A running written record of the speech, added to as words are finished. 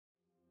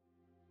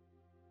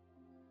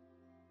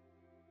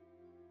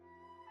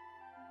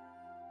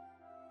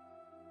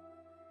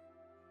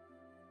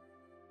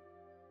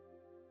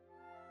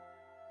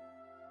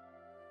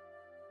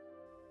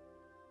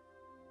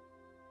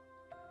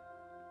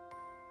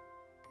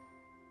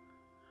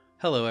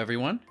Hello,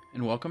 everyone,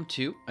 and welcome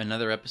to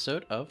another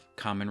episode of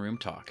Common Room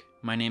Talk.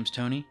 My name's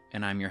Tony,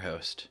 and I'm your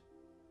host.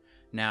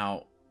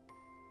 Now,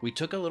 we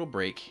took a little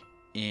break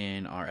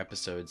in our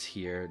episodes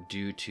here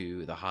due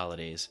to the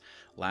holidays.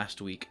 Last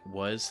week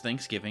was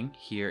Thanksgiving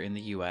here in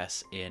the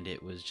U.S., and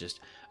it was just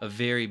a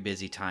very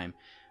busy time.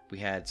 We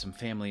had some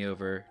family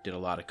over, did a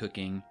lot of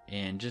cooking,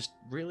 and just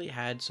really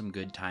had some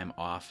good time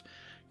off.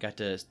 Got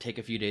to take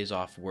a few days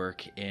off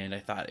work, and I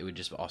thought it would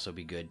just also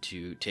be good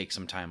to take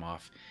some time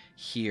off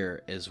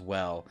here as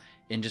well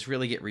and just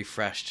really get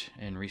refreshed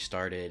and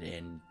restarted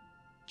and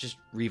just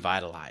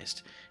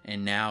revitalized,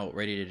 and now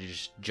ready to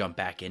just jump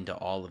back into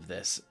all of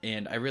this.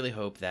 And I really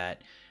hope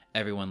that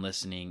everyone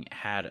listening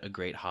had a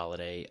great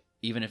holiday.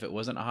 Even if it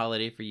wasn't a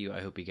holiday for you,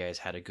 I hope you guys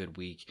had a good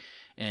week,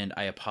 and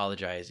I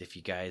apologize if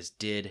you guys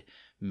did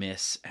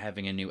miss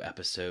having a new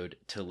episode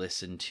to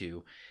listen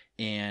to,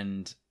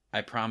 and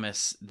I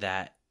promise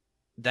that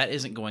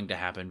isn't going to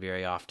happen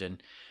very often.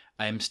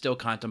 I'm still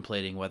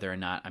contemplating whether or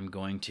not I'm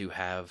going to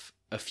have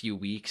a few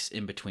weeks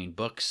in between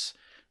books.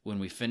 When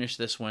we finish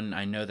this one,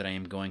 I know that I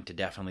am going to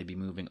definitely be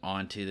moving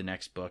on to the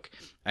next book.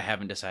 I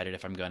haven't decided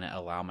if I'm going to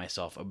allow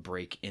myself a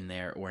break in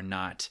there or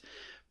not.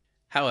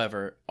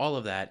 However, all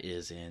of that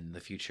is in the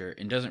future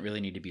and doesn't really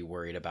need to be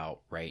worried about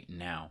right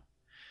now.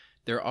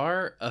 There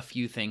are a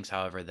few things,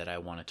 however, that I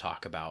want to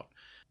talk about.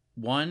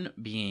 One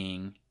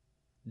being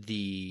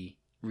the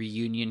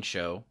reunion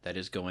show that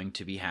is going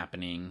to be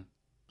happening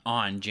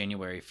on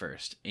January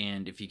 1st.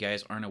 And if you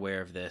guys aren't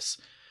aware of this,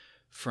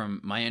 from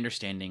my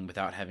understanding,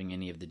 without having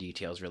any of the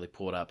details really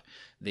pulled up,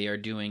 they are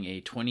doing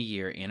a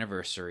 20-year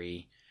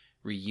anniversary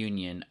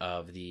reunion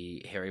of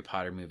the Harry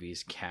Potter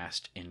movies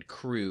cast and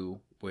crew,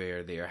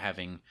 where they are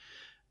having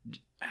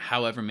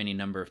however many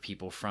number of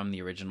people from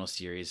the original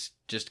series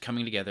just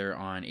coming together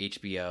on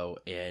HBO,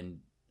 and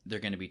they're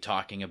going to be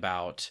talking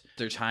about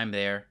their time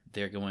there.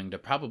 They're going to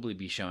probably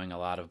be showing a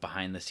lot of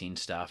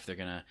behind-the-scenes stuff. They're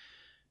going to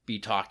be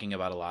talking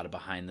about a lot of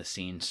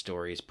behind-the-scenes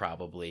stories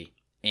probably.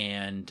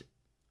 And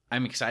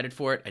I'm excited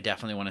for it. I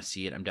definitely want to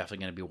see it. I'm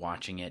definitely going to be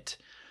watching it.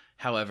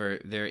 However,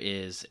 there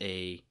is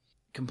a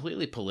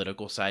completely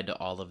political side to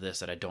all of this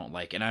that I don't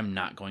like, and I'm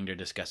not going to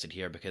discuss it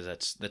here because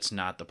that's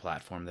not the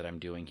platform that I'm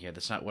doing here.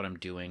 That's not what I'm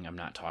doing. I'm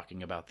not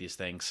talking about these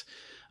things.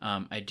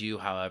 I do,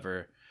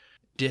 however,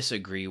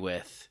 disagree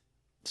with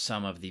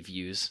some of the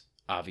views,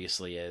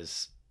 obviously,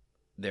 as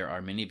there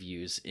are many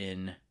views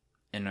in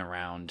and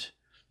around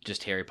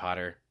just Harry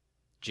Potter,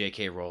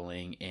 J.K.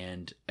 Rowling,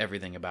 and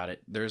everything about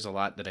it. There's a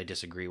lot that I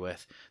disagree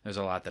with. There's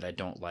a lot that I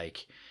don't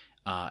like.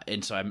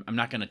 And so I'm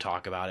not going to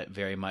talk about it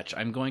very much.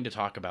 I'm going to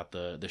talk about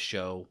the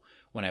show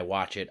when I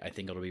watch it. I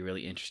think it'll be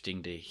really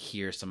interesting to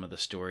hear some of the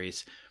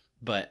stories,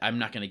 but I'm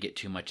not going to get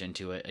too much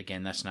into it.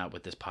 Again, that's not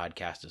what this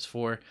podcast is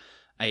for.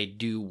 I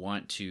do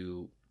want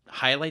to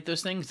highlight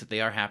those things that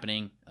they are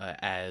happening,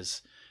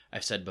 as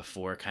I've said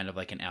before, kind of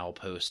like an Owl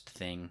Post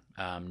thing.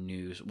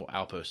 News. Well,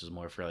 Owl Post is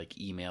more for like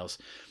emails.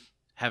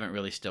 Haven't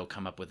really still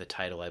come up with a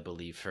title, I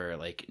believe, for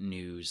like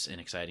news and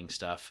exciting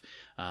stuff.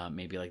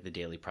 Maybe like the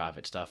Daily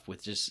Prophet stuff,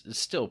 with just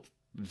still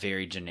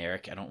very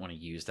generic. I don't want to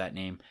use that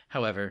name.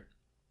 However,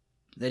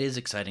 that is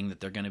exciting that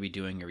they're going to be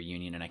doing a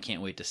reunion, and I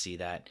can't wait to see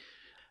that.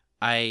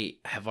 I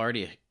have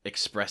already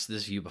expressed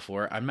this view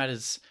before. I'm not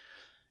as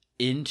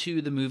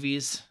into the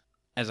movies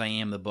as I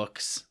am the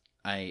books.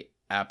 I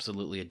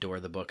absolutely adore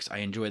the books. I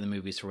enjoy the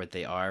movies for what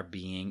they are,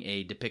 being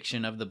a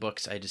depiction of the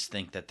books. I just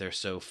think that they're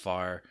so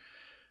far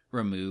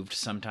removed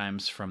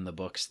sometimes from the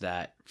books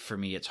that for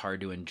me it's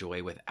hard to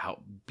enjoy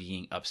without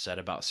being upset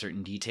about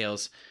certain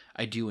details.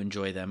 I do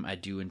enjoy them. I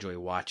do enjoy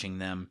watching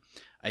them.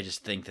 I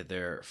just think that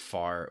they're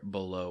far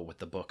below what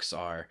the books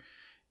are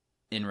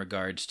in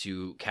regards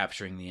to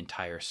capturing the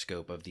entire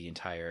scope of the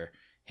entire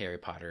Harry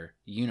Potter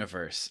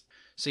universe.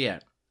 So yeah,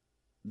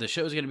 the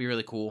show is going to be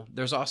really cool.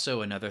 There's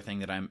also another thing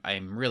that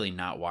I'm really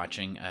not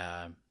watching.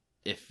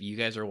 If you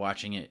guys are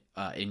watching it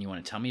and you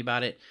want to tell me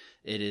about it,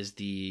 it is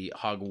the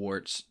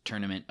Hogwarts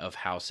Tournament of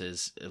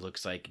Houses. It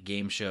looks like a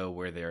game show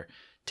where they're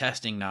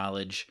testing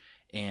knowledge,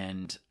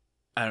 and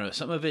I don't know,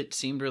 some of it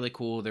seemed really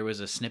cool. There was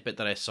a snippet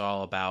that I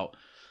saw about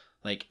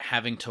like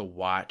having to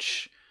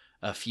watch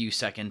a few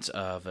seconds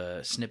of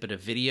a snippet of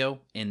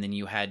video, and then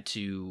you had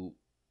to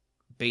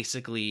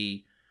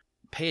basically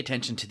pay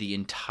attention to the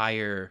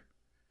entire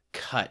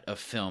cut of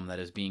film that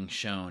is being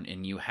shown,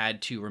 and you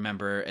had to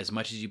remember as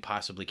much as you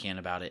possibly can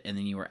about it, and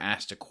then you were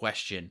asked a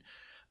question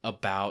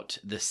about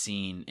the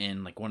scene,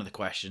 and like one of the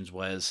questions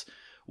was,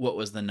 what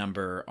was the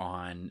number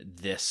on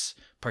this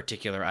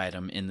particular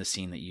item in the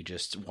scene that you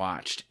just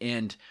watched?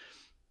 And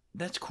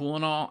that's cool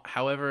and all.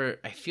 However,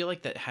 I feel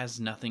like that has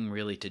nothing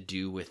really to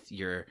do with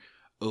your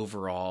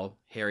overall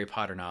Harry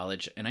Potter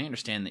knowledge, and I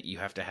understand that you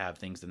have to have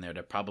things in there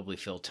to probably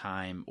fill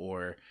time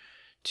or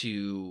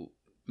to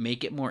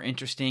make it more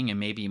interesting and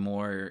maybe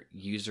more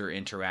user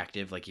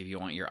interactive, like if you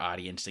want your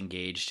audience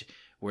engaged,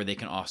 where they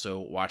can also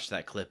watch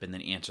that clip and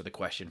then answer the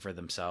question for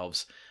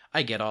themselves.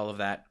 I get all of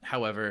that.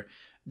 However,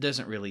 it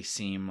doesn't really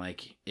seem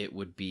like it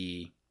would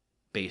be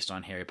based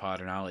on Harry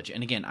Potter knowledge.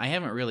 And again, I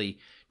haven't really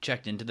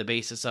checked into the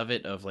basis of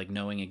it, of like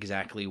knowing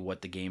exactly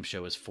what the game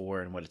show is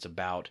for and what it's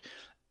about,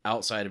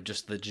 outside of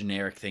just the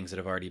generic things that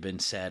have already been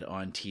said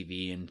on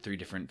TV and through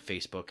different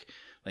Facebook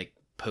like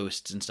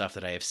posts and stuff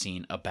that I have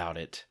seen about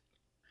it.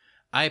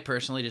 I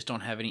personally just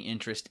don't have any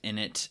interest in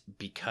it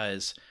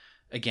because,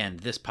 again,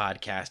 this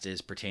podcast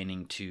is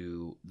pertaining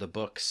to the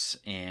books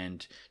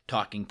and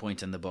talking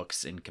points in the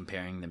books and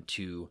comparing them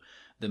to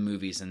the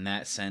movies in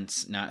that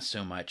sense, not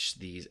so much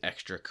these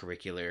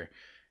extracurricular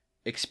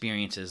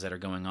experiences that are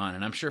going on.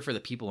 And I'm sure for the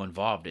people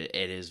involved, it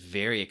is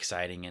very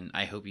exciting. And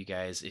I hope you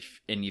guys,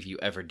 if any of you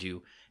ever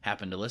do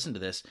happen to listen to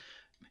this,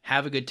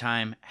 have a good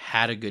time,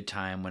 had a good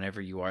time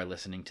whenever you are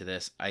listening to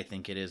this. I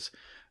think it is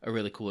a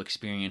really cool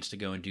experience to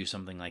go and do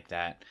something like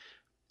that.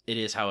 It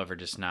is, however,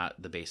 just not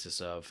the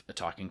basis of a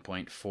talking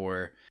point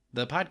for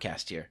the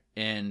podcast here.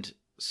 And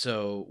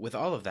so with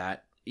all of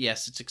that,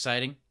 yes, it's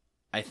exciting.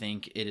 I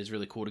think it is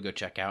really cool to go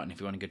check out. And if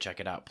you want to go check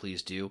it out,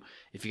 please do.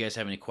 If you guys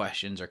have any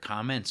questions or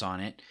comments on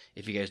it,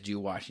 if you guys do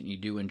watch it and you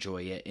do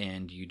enjoy it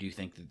and you do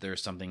think that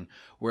there's something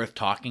worth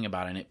talking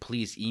about in it,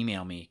 please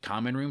email me,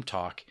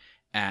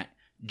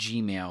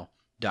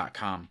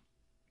 commonroomtalk@gmail.com.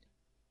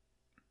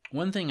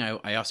 One thing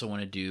I also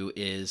want to do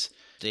is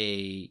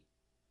a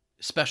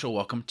special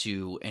welcome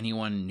to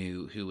anyone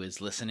new who is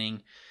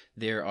listening.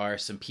 There are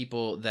some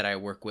people that I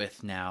work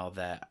with now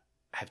that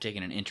have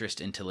taken an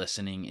interest into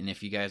listening, and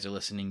if you guys are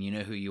listening, you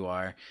know who you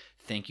are.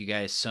 Thank you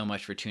guys so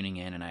much for tuning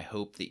in, and I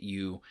hope that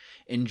you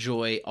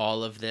enjoy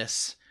all of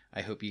this.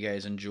 I hope you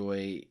guys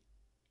enjoy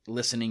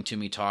listening to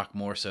me talk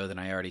more so than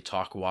I already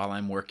talk while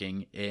I'm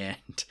working,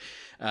 and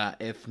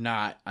if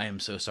not, I am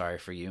so sorry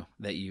for you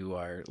that you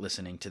are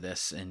listening to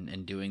this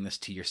and doing this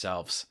to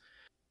yourselves.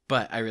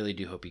 But I really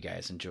do hope you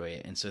guys enjoy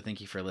it, and so thank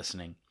you for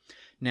listening.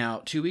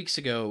 Now, 2 weeks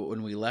ago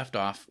when we left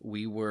off,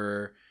 we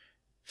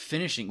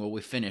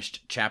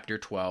finished chapter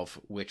 12,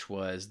 which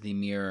was the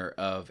Mirror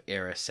of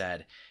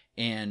Erised,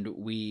 and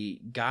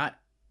we got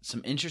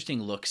some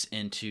interesting looks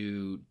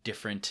into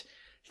different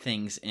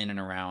things in and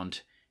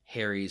around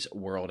Harry's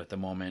world at the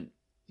moment,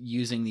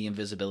 using the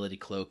invisibility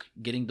cloak,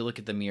 getting to look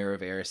at the Mirror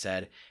of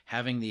Erised,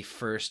 having the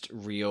first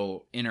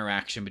real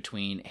interaction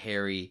between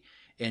Harry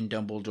and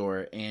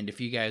Dumbledore. And if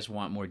you guys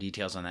want more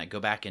details on that, go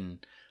back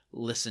and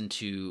listen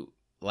to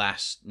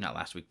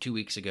 2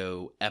 weeks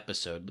ago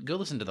episode. Go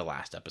listen to the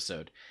last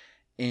episode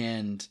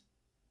and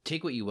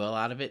take what you will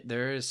out of it.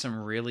 There is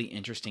some really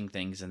interesting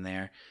things in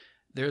there.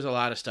 There's a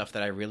lot of stuff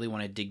that I really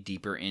want to dig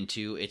deeper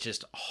into. It's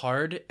just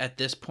hard at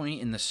this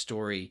point in the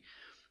story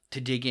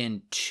to dig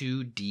in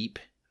too deep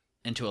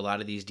into a lot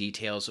of these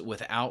details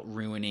without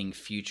ruining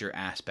future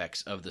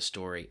aspects of the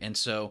story. And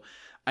so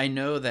I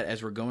know that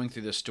as we're going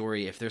through the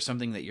story, if there's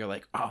something that you're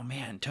like, oh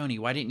man, Tony,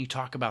 why didn't you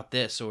talk about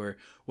this? Or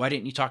why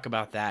didn't you talk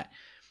about that?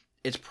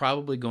 It's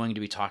probably going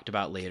to be talked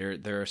about later.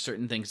 There are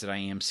certain things that I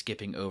am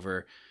skipping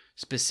over,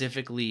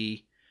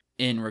 specifically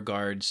in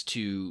regards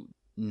to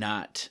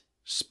not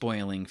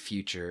spoiling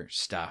future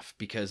stuff,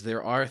 because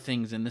there are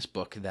things in this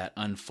book that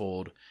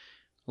unfold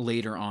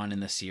later on in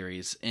the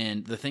series,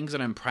 and the things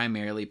that I'm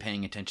primarily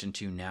paying attention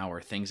to now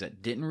are things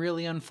that didn't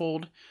really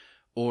unfold,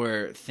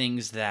 or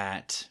things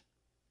that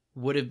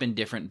would have been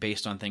different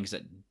based on things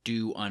that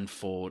do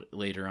unfold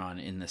later on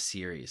in the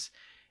series.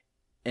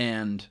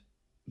 And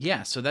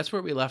yeah, so that's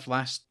where we left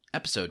last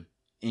episode,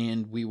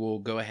 and we will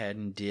go ahead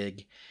and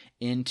dig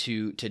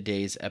into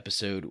today's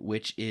episode,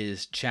 which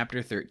is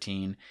chapter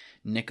 13,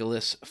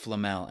 Nicholas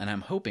Flamel. And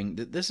I'm hoping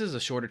that this is a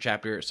shorter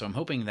chapter, so I'm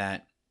hoping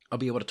that I'll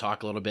be able to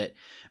talk a little bit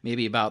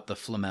maybe about the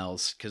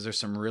Flamels, because there's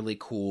some really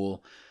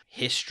cool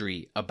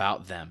history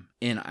about them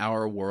in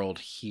our world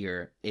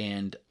here,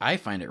 and I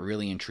find it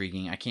really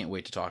intriguing. I can't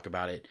wait to talk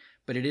about it,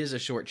 but it is a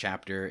short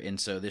chapter, and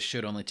so this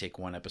should only take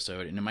one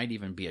episode, and it might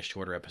even be a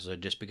shorter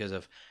episode just because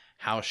of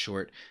how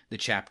short the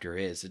chapter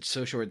is. It's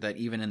so short that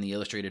even in the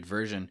illustrated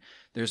version,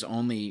 there's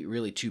only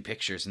really 2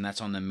 pictures, and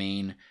that's on the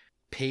main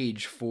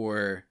page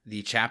for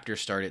the chapter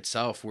start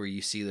itself, where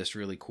you see this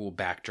really cool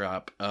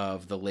backdrop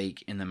of the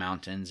lake in the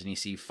mountains, and you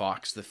see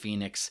Fawkes the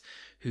Phoenix,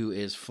 who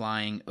is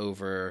flying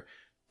over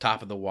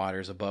top of the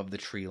waters above the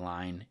tree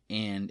line,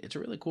 and it's a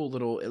really cool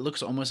little, it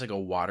looks almost like a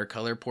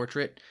watercolor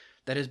portrait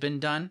that has been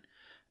done.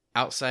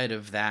 Outside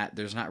of that,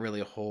 there's not really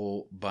a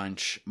whole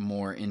bunch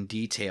more in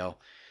detail.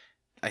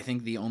 I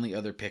think the only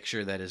other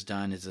picture that is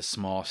done is a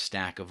small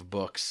stack of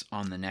books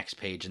on the next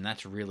page, and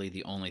that's really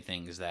the only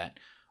things that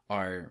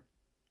are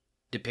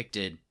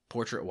depicted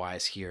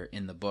portrait-wise here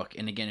in the book.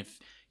 And again, if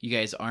you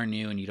guys are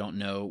new and you don't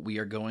know, we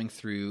are going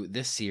through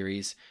this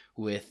series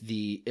with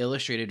the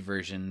illustrated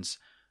versions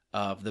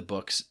of the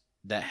books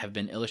that have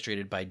been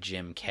illustrated by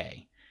Jim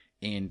Kay.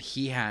 And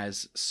he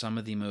has some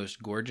of the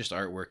most gorgeous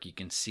artwork you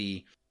can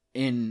see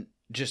in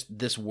just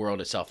this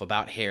world itself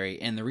about Harry.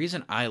 And the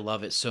reason I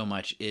love it so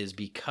much is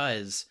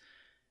because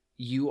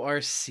you are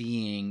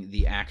seeing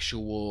the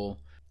actual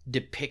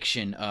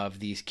depiction of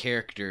these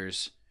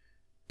characters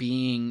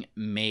being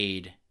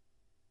made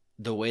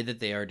the way that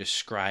they are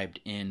described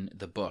in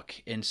the book.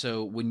 And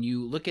so when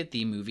you look at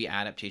the movie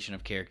adaptation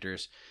of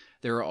characters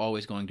there are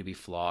always going to be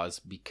flaws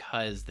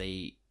because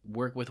they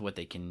work with what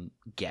they can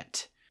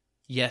get.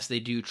 Yes, they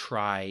do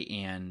try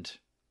and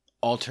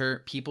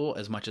alter people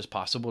as much as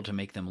possible to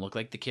make them look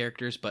like the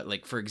characters, but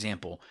like, for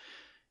example,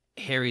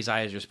 Harry's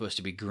eyes are supposed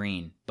to be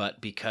green, but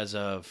because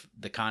of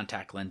the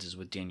contact lenses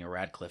with Daniel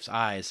Radcliffe's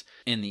eyes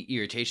and the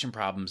irritation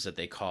problems that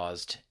they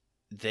caused,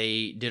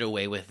 they did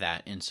away with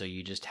that. And so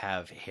you just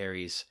have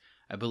Harry's,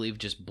 I believe,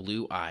 just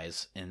blue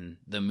eyes in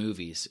the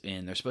movies,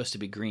 and they're supposed to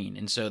be green.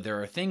 And so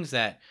there are things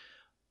that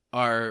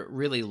are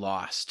really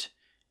lost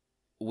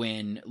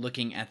when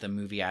looking at the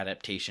movie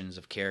adaptations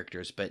of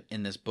characters. But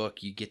in this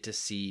book, you get to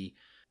see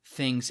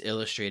things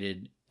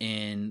illustrated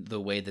in the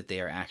way that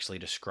they are actually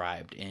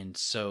described. And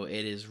so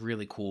it is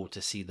really cool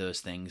to see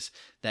those things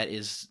that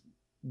is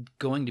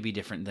going to be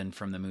different than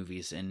from the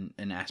movies, and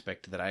an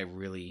aspect that I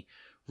really,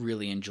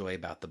 really enjoy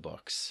about the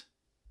books.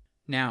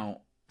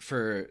 Now,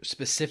 for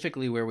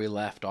specifically where we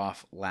left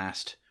off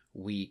last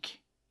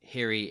week,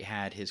 Harry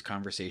had his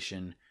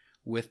conversation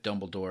with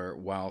Dumbledore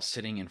while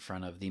sitting in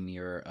front of the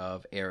mirror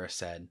of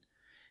Erised,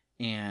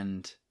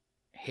 and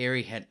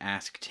Harry had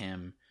asked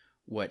him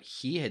what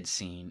he had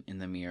seen in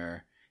the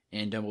mirror,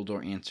 and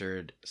Dumbledore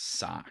answered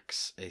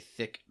socks, a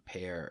thick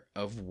pair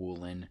of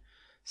woolen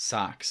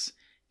socks.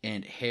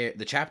 And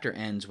the chapter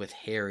ends with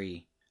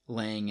Harry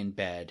laying in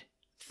bed,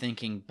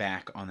 thinking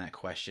back on that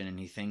question, and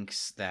he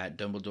thinks that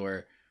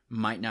Dumbledore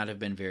might not have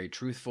been very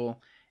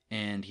truthful,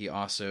 and he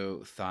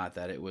also thought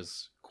that it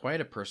was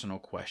quite a personal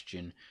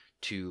question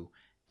to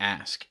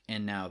ask.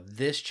 And now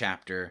this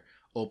chapter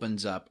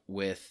opens up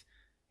with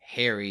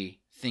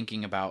Harry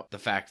thinking about the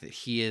fact that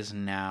he is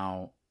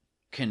now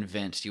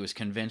convinced. He was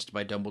convinced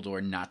by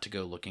Dumbledore not to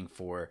go looking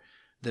for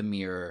the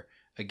mirror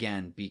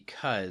again,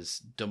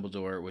 because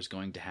Dumbledore was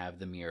going to have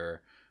the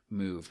mirror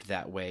moved.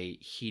 That way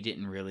he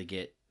didn't really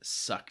get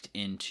sucked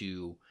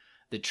into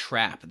the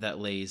trap that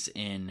lays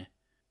in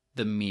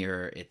the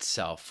mirror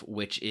itself,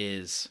 which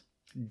is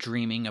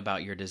dreaming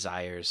about your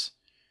desires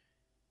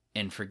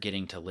and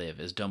forgetting to live,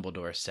 as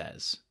Dumbledore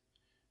says.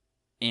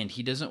 And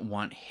he doesn't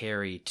want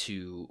Harry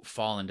to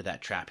fall into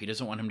that trap. He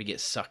doesn't want him to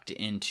get sucked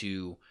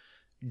into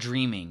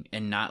dreaming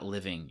and not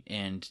living,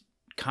 and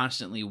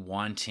constantly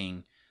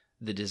wanting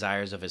the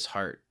desires of his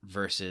heart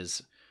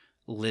versus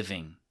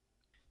living.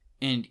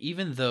 And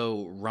even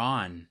though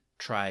Ron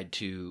tried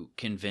to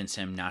convince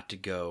him not to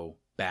go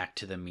back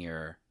to the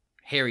mirror,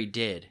 Harry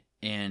did.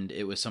 And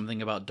it was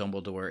something about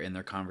Dumbledore in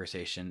their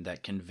conversation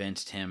that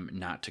convinced him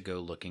not to go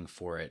looking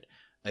for it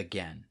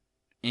again.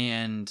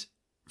 And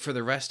for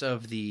the rest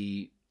of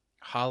the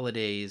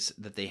holidays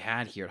that they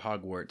had here at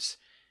Hogwarts,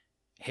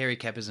 Harry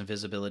kept his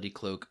invisibility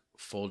cloak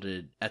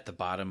folded at the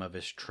bottom of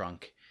his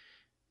trunk,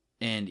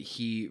 and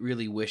he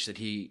really wished that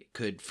he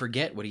could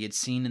forget what he had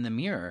seen in the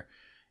mirror,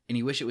 and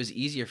he wished it was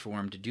easier for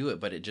him to do it,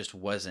 but it just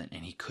wasn't,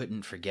 and he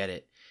couldn't forget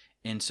it.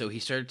 And so he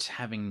starts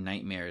having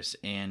nightmares,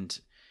 and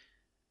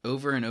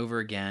over and over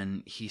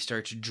again he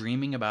starts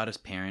dreaming about his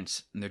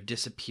parents, and they're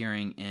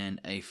disappearing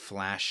in a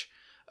flash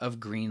of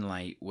green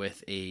light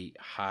with a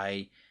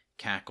high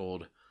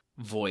cackled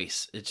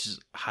voice. It's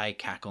just high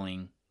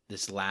cackling,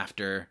 this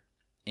laughter.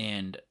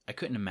 And I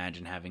couldn't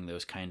imagine having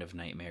those kind of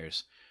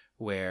nightmares,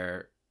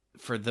 where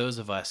for those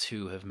of us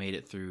who have made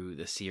it through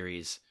the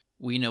series,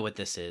 we know what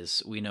this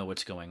is, we know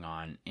what's going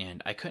on,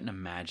 and I couldn't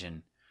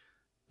imagine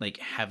like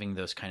having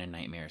those kind of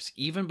nightmares.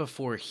 Even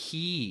before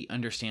he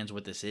understands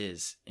what this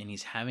is and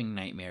he's having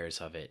nightmares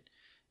of it,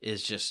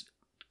 is just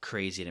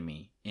crazy to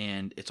me.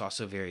 And it's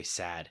also very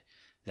sad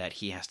that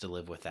he has to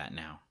live with that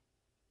now.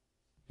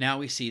 Now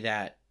we see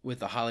that with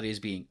the holidays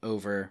being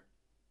over,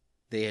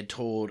 they had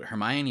told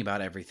Hermione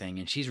about everything,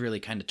 and she's really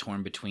kind of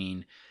torn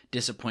between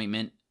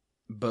disappointment,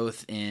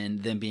 both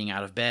in them being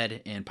out of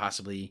bed and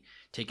possibly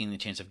taking the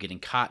chance of getting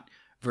caught,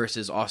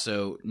 versus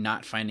also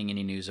not finding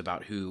any news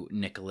about who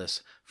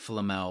Nicholas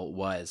Flamel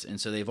was.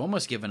 And so they've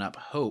almost given up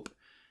hope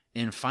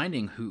in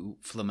finding who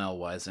Flamel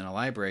was in a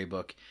library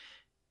book,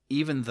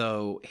 even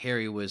though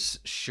Harry was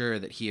sure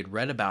that he had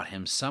read about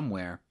him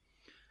somewhere.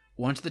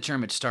 Once the term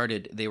had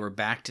started, they were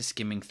back to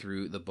skimming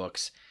through the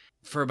books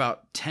for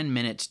about 10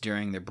 minutes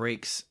during their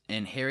breaks,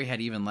 and Harry had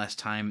even less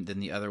time than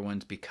the other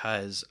ones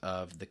because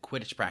of the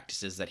Quidditch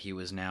practices that he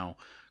was now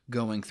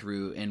going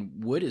through, and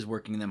Wood is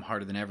working them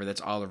harder than ever. That's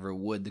Oliver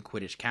Wood, the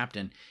Quidditch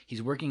captain.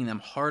 He's working them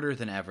harder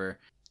than ever.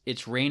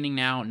 It's raining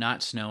now,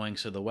 not snowing,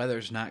 so the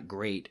weather's not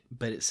great,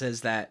 but it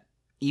says that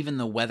even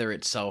the weather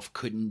itself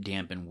couldn't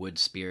dampen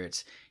Wood's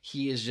spirits.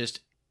 He is just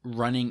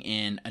running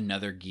in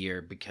another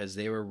gear because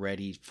they were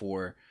ready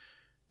for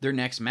their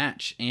next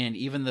match. And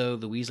even though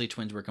the Weasley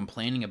twins were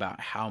complaining about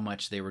how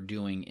much they were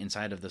doing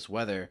inside of this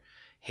weather,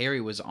 Harry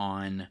was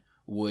on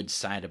Wood's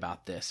side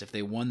about this. If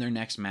they won their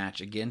next match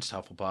against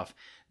Hufflepuff,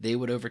 they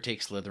would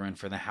overtake Slytherin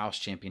for the house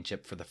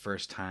championship for the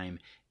first time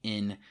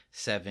in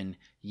 7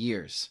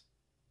 years.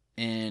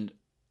 And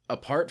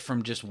apart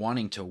from just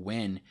wanting to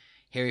win,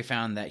 Harry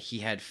found that he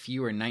had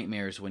fewer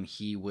nightmares when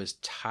he was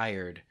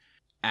tired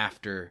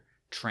after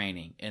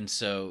training. And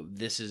so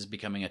this is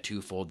becoming a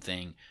twofold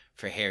thing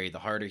for Harry. The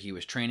harder he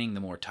was training, the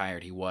more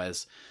tired he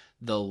was,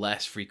 the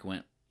less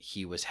frequent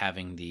he was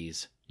having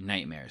these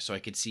nightmares. So I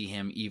could see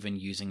him even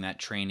using that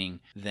training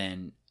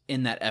then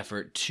in that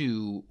effort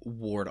to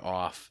ward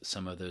off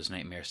some of those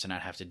nightmares, to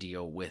not have to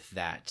deal with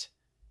that.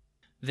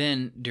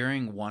 Then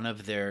during one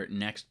of their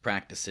next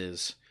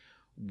practices,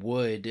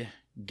 Wood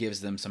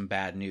gives them some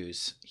bad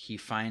news. He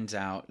finds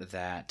out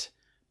that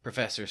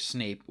Professor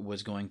Snape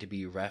was going to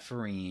be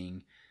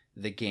refereeing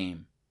the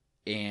game,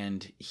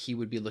 and he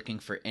would be looking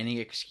for any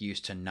excuse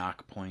to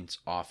knock points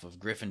off of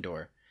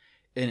Gryffindor.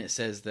 And it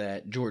says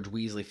that George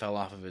Weasley fell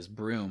off of his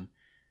broom,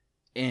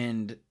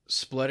 and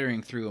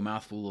spluttering through a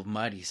mouthful of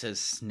mud, he says,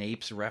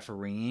 "Snape's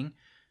refereeing?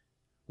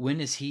 When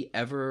has he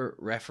ever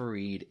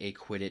refereed a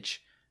Quidditch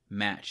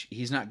match?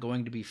 He's not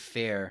going to be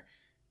fair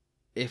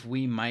if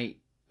we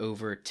might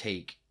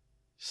overtake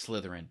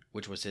Slytherin,"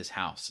 which was his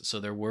house. So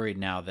they're worried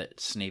now that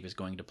Snape is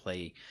going to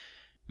play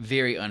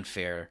very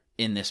unfair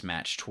in this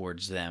match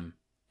towards them,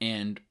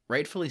 and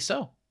rightfully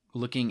so.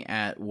 Looking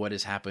at what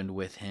has happened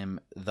with him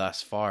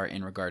thus far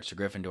in regards to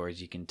Gryffindors,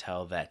 you can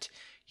tell that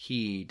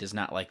he does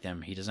not like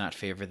them. He does not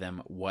favor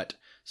them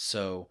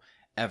whatsoever.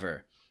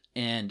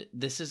 And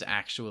this is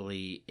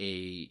actually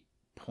a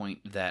point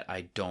that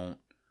I don't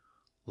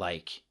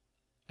like.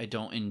 I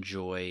don't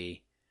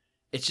enjoy.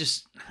 It's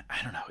just,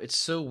 I don't know. It's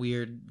so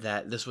weird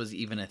that this was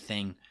even a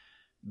thing,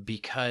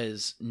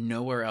 because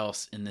nowhere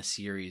else in the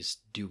series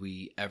do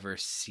we ever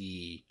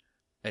see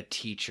a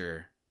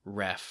teacher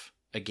ref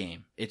a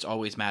game. It's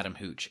always Madam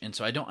Hooch. And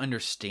so I don't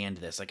understand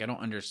this. Like,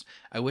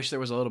 I wish there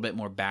was a little bit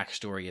more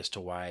backstory as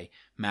to why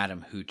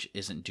Madam Hooch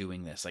isn't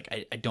doing this. Like,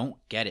 I don't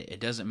get it. It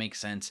doesn't make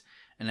sense.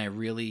 And I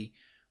really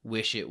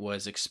wish it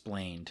was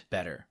explained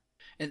better.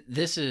 And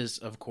this is,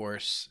 of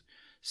course,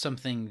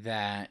 something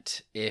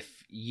that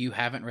if you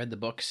haven't read the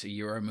books,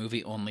 you're a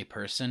movie only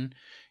person,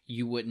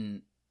 you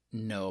wouldn't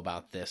know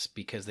about this,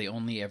 because they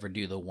only ever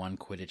do the one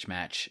Quidditch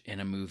match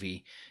in a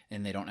movie,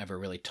 and they don't ever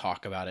really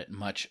talk about it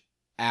much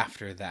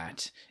after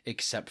that,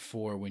 except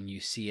for when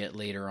you see it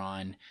later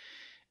on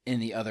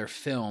in the other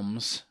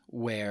films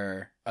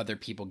where other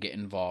people get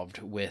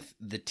involved with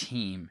the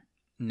team.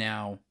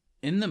 Now,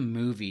 in the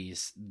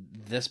movies,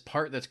 this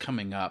part that's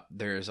coming up,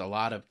 there's a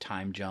lot of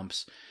time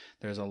jumps,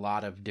 there's a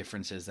lot of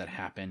differences that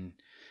happen,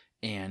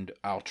 and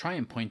I'll try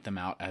and point them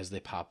out as they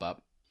pop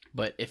up.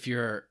 But if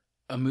you're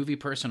a movie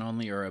person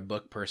only or a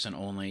book person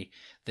only,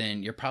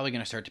 then you're probably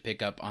going to start to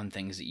pick up on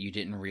things that you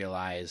didn't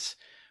realize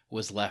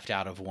was left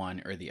out of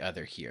one or the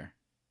other here.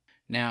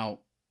 Now,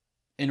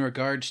 in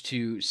regards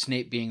to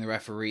Snape being the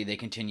referee, they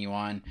continue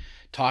on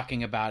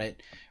talking about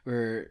it,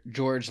 where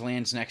George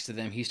lands next to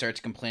them. He starts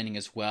complaining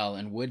as well,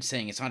 and Wood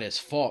saying it's not his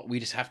fault.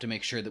 We just have to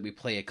make sure that we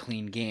play a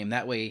clean game.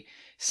 That way,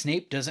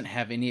 Snape doesn't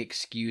have any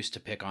excuse to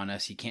pick on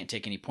us. He can't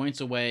take any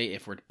points away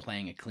if we're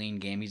playing a clean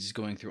game. He's just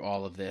going through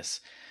all of this.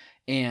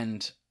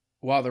 And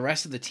while the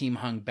rest of the team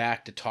hung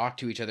back to talk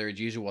to each other as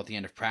usual at the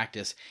end of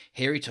practice,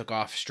 Harry took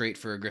off straight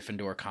for a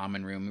Gryffindor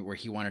common room where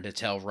he wanted to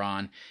tell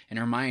Ron and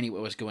Hermione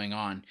what was going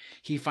on.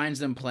 He finds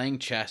them playing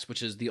chess,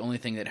 which is the only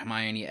thing that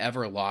Hermione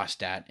ever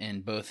lost at,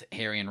 and both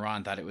Harry and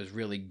Ron thought it was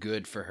really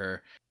good for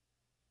her.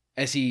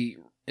 As he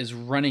is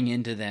running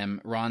into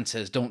them, Ron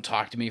says, "Don't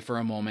talk to me for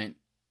a moment."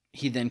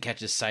 He then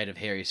catches sight of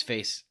Harry's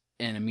face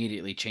and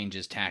immediately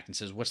changes tack and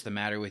says, "What's the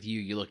matter with you?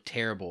 You look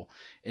terrible."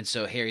 And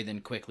so Harry then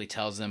quickly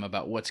tells them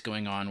about what's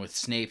going on with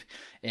Snape,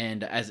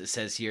 and as it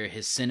says here,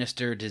 his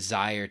sinister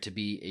desire to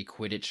be a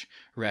Quidditch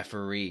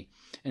referee.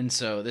 And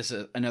so this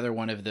is another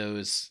one of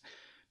those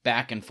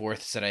back and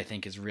forths that I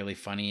think is really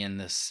funny in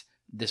this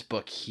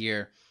book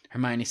here.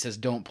 Hermione says,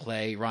 "Don't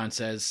play." Ron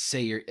says,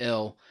 "Say you're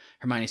ill."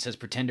 Hermione says,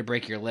 "Pretend to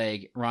break your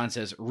leg." Ron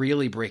says,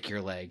 "Really break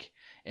your leg."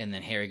 And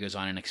then Harry goes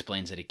on and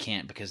explains that he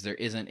can't because there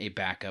isn't a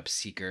backup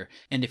seeker.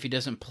 And if he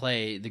doesn't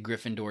play, the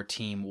Gryffindor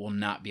team will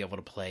not be able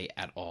to play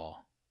at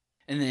all.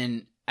 And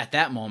then at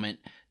that moment,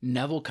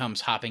 Neville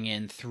comes hopping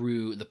in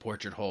through the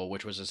portrait hole,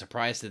 which was a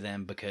surprise to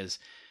them because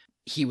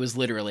he was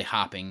literally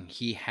hopping.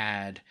 He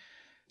had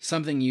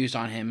something used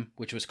on him,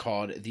 which was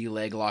called the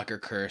Leg Locker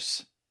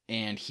Curse,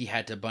 and he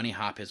had to bunny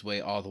hop his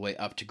way all the way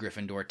up to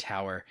Gryffindor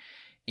Tower.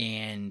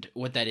 And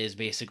what that is,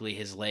 basically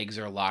his legs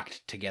are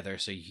locked together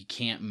so he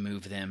can't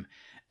move them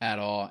at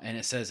all. And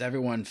it says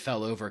everyone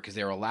fell over because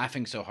they were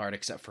laughing so hard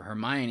except for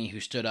Hermione, who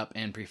stood up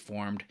and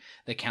performed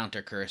the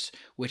counter curse,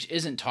 which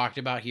isn't talked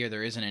about here.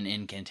 There isn't an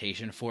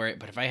incantation for it,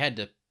 but if I had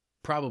to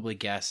probably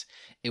guess,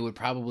 it would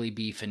probably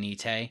be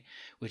Finite,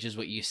 which is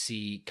what you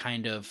see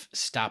kind of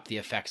stop the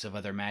effects of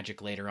other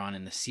magic later on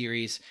in the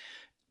series.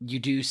 You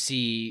do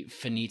see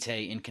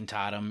Finite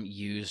Incantatem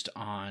used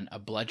on a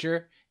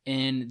bludger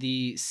in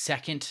the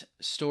second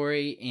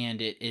story,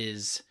 and it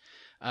is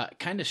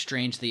kind of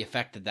strange the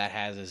effect that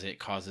has as it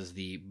causes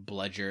the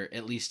bludger,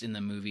 at least in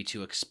the movie,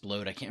 to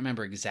explode. I can't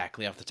remember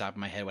exactly off the top of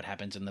my head what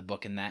happens in the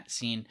book in that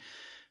scene,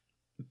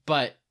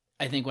 but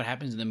I think what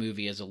happens in the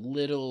movie is a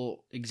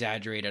little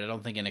exaggerated. I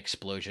don't think an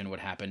explosion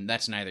would happen.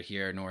 That's neither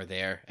here nor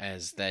there,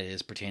 as that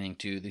is pertaining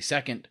to the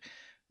second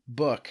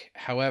book.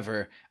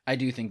 However, I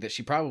do think that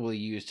she probably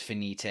used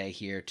Finite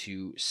here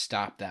to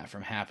stop that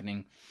from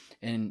happening.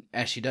 And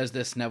as she does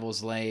this,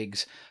 Neville's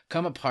legs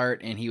come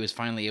apart and he was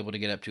finally able to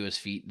get up to his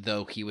feet,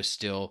 though he was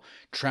still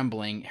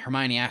trembling.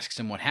 Hermione asks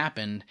him what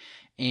happened,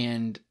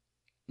 and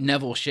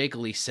Neville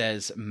shakily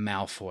says,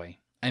 Malfoy.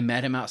 I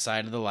met him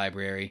outside of the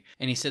library,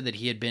 and he said that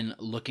he had been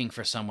looking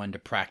for someone to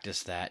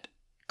practice that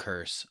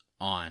curse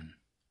on.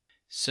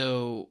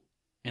 So,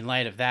 in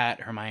light of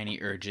that,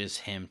 Hermione urges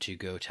him to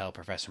go tell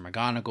Professor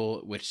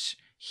McGonagall, which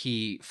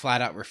he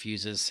flat out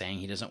refuses, saying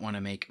he doesn't want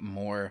to make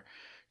more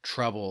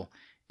trouble.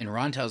 And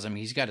Ron tells him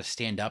he's got to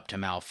stand up to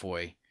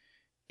Malfoy.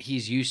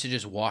 He's used to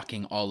just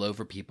walking all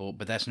over people,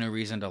 but that's no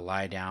reason to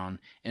lie down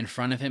in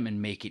front of him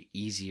and make it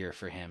easier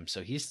for him.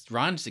 So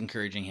Ron's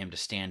encouraging him to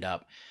stand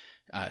up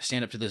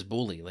to this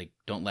bully. Like,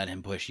 don't let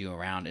him push you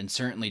around, and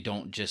certainly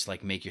don't just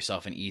like make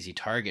yourself an easy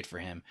target for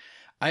him.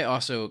 I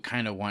also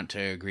kind of want to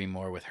agree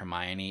more with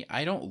Hermione.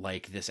 I don't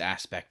like this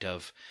aspect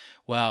of,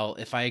 well,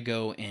 if I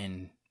go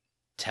and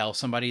tell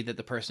somebody that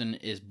the person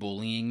is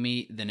bullying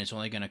me, then it's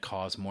only going to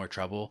cause more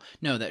trouble.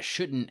 No, that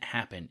shouldn't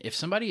happen. If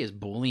somebody is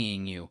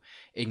bullying you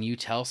and you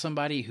tell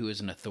somebody who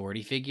is an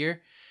authority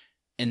figure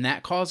and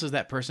that causes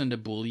that person to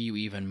bully you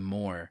even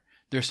more,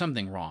 there's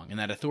something wrong, and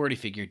that authority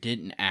figure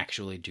didn't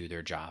actually do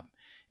their job.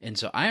 And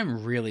so I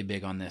am really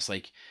big on this.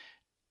 Like,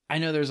 I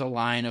know there's a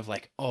line of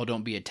like, oh,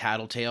 don't be a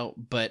tattletale,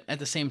 but at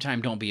the same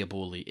time, don't be a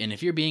bully. And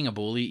if you're being a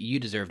bully, you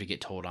deserve to get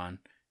told on.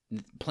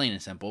 Plain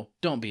and simple.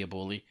 Don't be a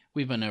bully.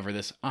 We've been over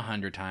this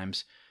 100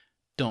 times.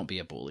 Don't be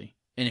a bully.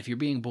 And if you're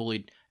being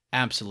bullied,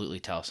 absolutely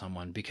tell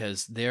someone,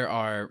 because there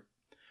are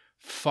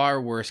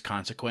far worse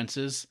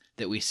consequences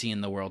that we see in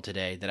the world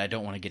today that I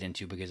don't want to get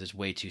into because it's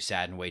way too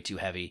sad and way too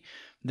heavy.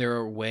 There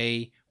are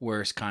way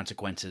worse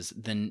consequences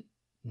than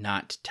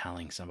not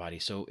telling somebody.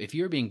 So if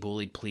you're being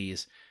bullied,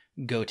 please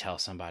go tell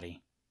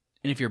somebody.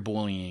 And if you're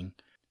bullying,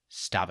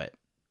 stop it.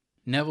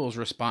 Neville's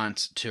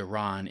response to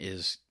Ron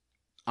is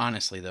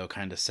honestly, though,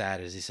 kind of sad,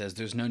 as he says,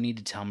 there's no need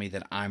to tell me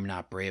that I'm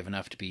not brave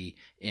enough to be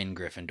in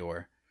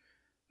Gryffindor.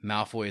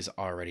 Malfoy's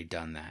already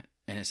done that.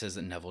 And it says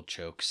that Neville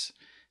chokes.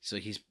 So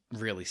he's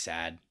really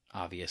sad,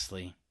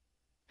 obviously.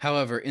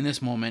 However, in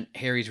this moment,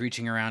 Harry's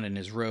reaching around in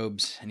his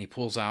robes and he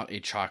pulls out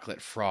a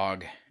chocolate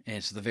frog. And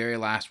it's the very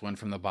last one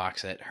from the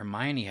box that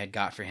Hermione had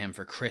got for him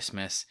for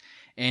Christmas.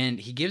 And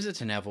he gives it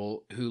to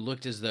Neville, who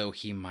looked as though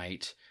he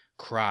might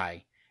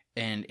cry.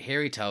 And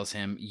Harry tells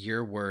him,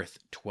 you're worth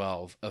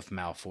 12 of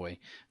Malfoy.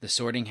 The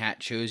Sorting Hat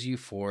chose you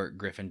for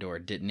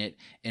Gryffindor, didn't it?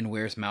 And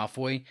where's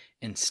Malfoy?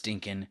 In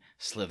stinkin'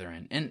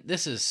 Slytherin. And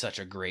this is such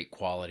a great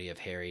quality of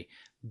Harry,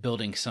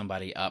 building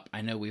somebody up.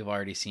 I know we've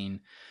already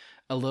seen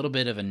a little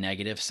bit of a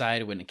negative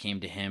side when it came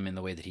to him in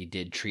the way that he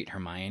did treat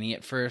Hermione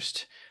at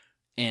first.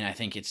 And I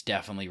think it's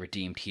definitely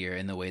redeemed here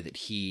in the way that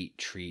he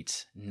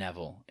treats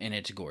Neville. And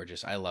it's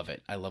gorgeous. I love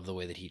it. I love the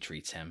way that he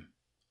treats him.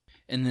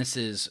 And this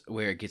is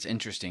where it gets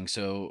interesting.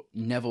 So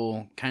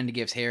Neville kind of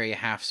gives Harry a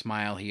half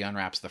smile. He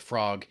unwraps the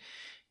frog,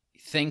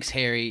 thanks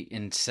Harry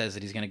and says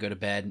that he's going to go to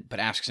bed, but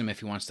asks him if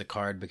he wants the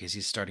card because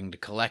he's starting to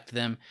collect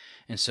them.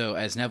 And so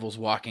as Neville's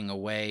walking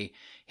away,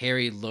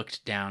 Harry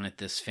looked down at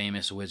this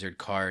famous wizard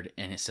card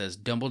and it says,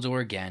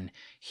 Dumbledore again.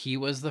 He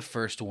was the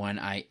first one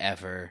I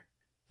ever...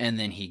 And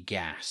then he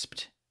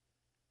gasped.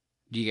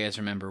 Do you guys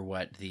remember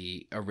what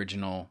the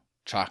original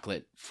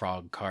chocolate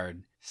frog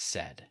card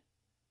said?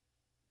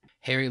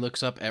 Harry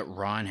looks up at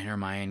Ron and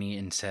Hermione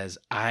and says,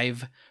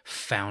 I've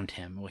found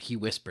him. Well, he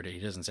whispered it. He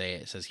doesn't say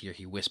it. It says here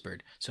he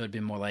whispered. So it'd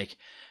been more like,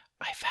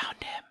 I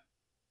found him.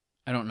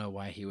 I don't know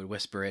why he would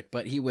whisper it,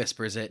 but he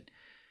whispers it.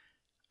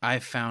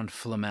 I've found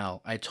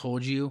Flamel. I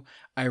told you,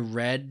 I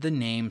read the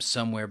name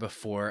somewhere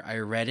before. I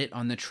read it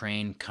on the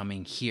train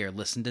coming here.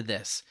 Listen to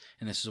this.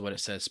 And this is what it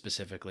says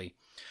specifically.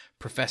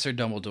 Professor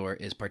Dumbledore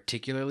is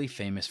particularly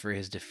famous for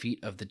his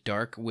defeat of the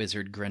dark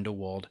wizard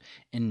Grindelwald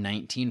in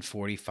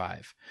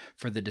 1945,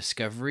 for the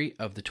discovery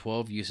of the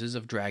 12 uses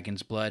of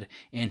dragon's blood,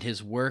 and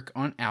his work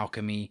on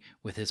alchemy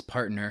with his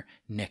partner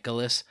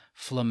Nicholas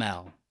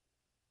Flamel.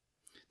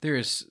 There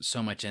is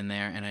so much in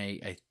there, and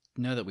I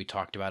know that we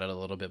talked about it a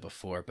little bit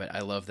before, but I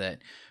love that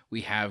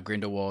we have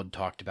Grindelwald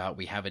talked about.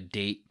 We have a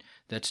date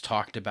that's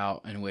talked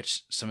about in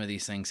which some of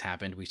these things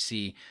happened. We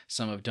see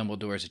some of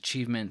Dumbledore's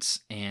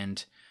achievements,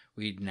 and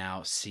we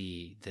now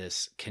see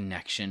this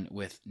connection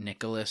with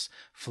Nicholas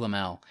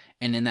Flamel.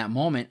 And in that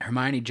moment,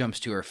 Hermione jumps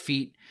to her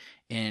feet,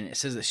 and it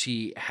says that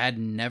she had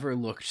never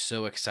looked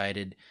so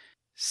excited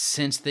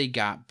since they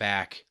got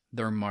back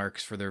their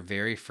marks for their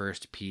very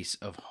first piece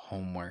of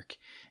homework.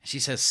 And she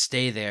says,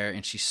 stay there,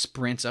 and she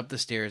sprints up the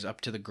stairs up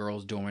to the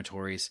girls'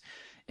 dormitories.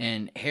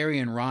 And Harry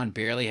and Ron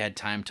barely had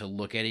time to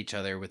look at each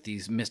other with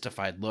these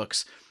mystified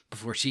looks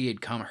before she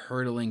had come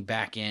hurtling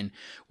back in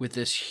with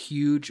this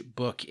huge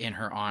book in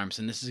her arms.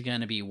 And this is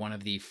going to be one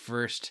of the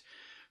first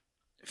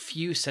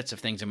few sets of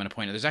things I'm going to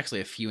point out. There's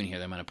actually a few in here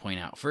that I'm going to point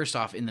out. First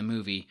off, in the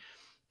movie,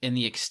 in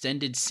the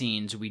extended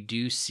scenes, we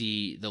do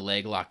see the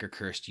leg locker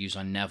curse used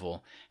on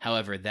Neville.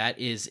 However, that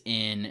is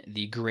in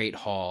the Great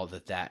Hall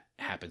that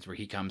happens, where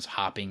he comes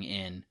hopping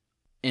in,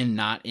 and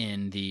not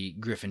in the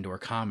Gryffindor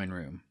common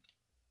room.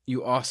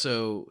 You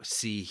also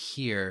see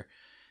here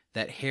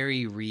that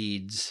Harry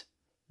reads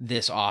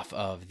this off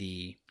of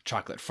the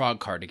chocolate frog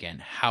cardigan.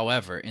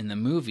 However, in the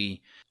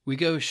movie, we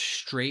go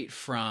straight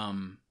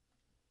from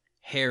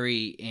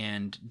Harry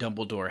and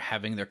Dumbledore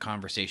having their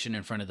conversation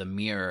in front of the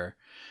mirror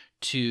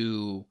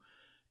to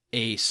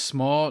a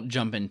small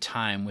jump in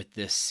time with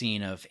this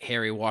scene of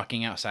Harry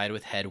walking outside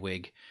with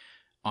Hedwig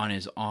on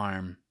his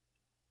arm.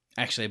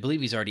 Actually, I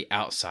believe he's already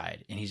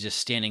outside, and he's just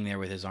standing there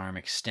with his arm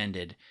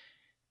extended.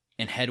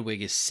 And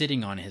Hedwig is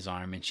sitting on his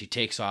arm, and she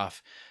takes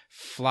off,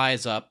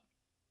 flies up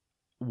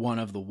one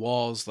of the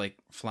walls, like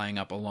flying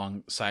up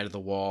alongside of the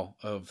wall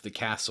of the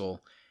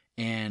castle,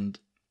 and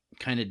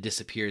kind of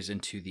disappears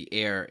into the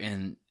air.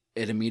 And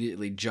it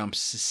immediately jumps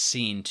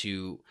scene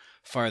to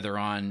farther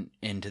on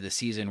into the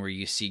season where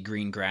you see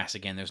green grass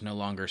again. There's no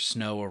longer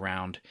snow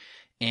around,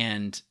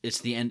 and it's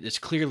the end. It's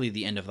clearly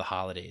the end of the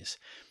holidays.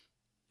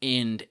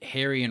 And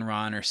Harry and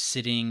Ron are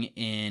sitting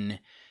in,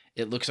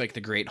 it looks like the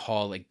Great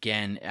Hall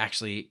again.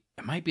 Actually,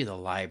 it might be the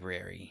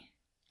library.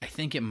 I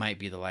think it might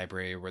be the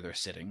library where they're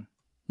sitting.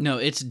 No,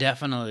 it's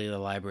definitely the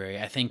library.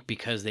 I think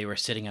because they were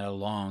sitting at a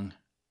long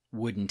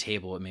wooden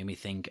table, it made me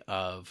think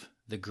of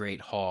the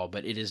Great Hall.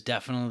 But it is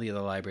definitely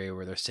the library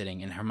where they're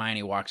sitting. And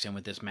Hermione walks in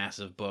with this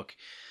massive book,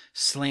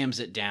 slams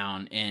it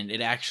down, and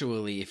it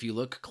actually, if you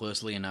look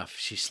closely enough,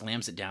 she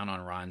slams it down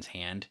on Ron's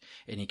hand,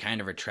 and he kind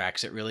of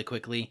retracts it really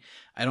quickly.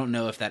 I don't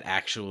know if that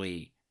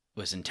actually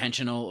was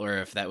intentional or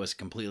if that was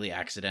completely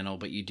accidental,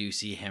 but you do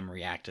see him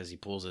react as he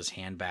pulls his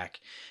hand back.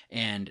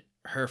 And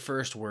her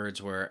first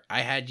words were,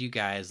 "I had you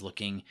guys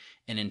looking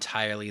in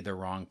entirely the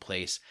wrong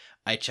place.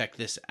 I checked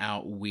this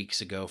out weeks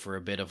ago for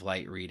a bit of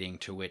light reading,"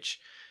 to which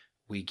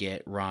we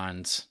get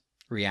Ron's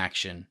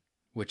reaction,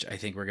 which I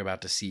think we're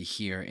about to see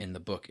here in the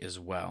book as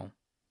well.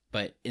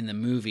 But in the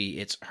movie,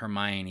 it's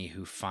Hermione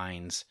who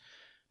finds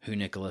who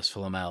Nicholas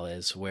Flamel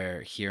is,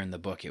 where here in the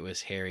book, it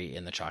was Harry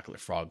in the chocolate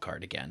frog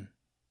cardigan.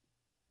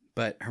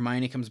 But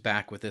Hermione comes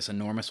back with this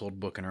enormous old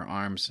book in her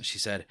arms. She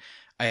said,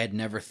 "I had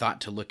never thought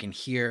to look in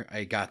here.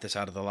 I got this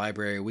out of the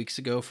library weeks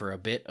ago for a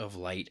bit of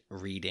light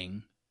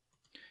reading."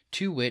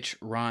 To which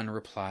Ron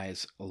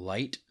replies,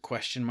 "Light?" ?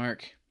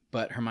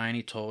 But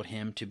Hermione told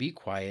him to be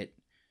quiet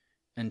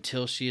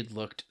until she had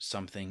looked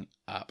something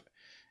up.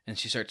 And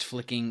she starts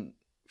flicking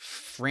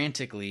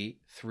frantically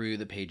through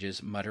the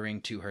pages,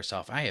 muttering to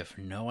herself. I have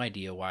no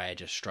idea why I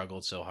just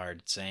struggled so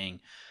hard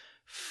saying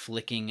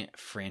flicking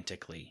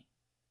frantically.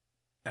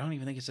 I don't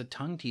even think it's a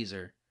tongue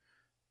teaser.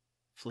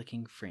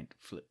 Flicking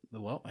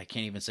well, I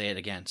can't even say it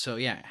again. So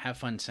yeah, have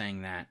fun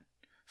saying that.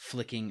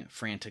 Flicking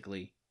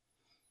frantically.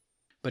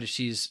 But as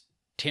she's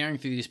tearing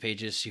through these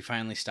pages, she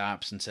finally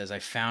stops and says, "I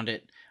found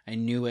it. I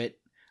knew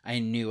it. I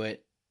knew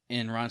it."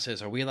 And Ron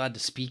says, "Are we allowed to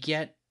speak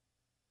yet?"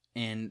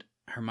 And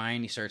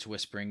Hermione starts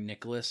whispering,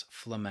 "Nicholas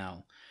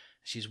Flamel."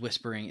 She's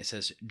whispering, it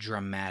says,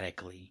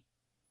 "dramatically,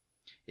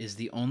 is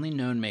the only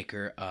known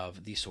maker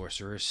of the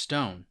Sorcerer's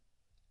Stone."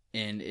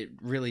 And it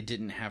really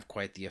didn't have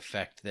quite the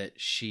effect that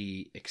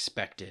she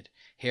expected.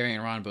 Harry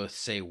and Ron both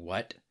say,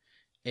 "What?"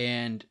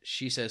 And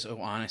she says,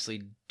 "Oh,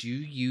 honestly, do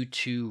you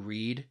two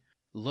read?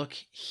 Look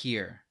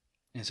here."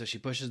 And so she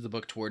pushes the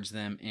book towards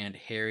them, and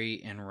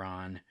Harry and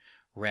Ron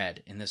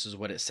read. And this is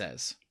what it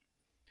says.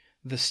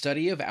 "The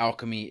study of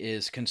alchemy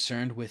is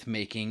concerned with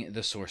making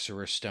the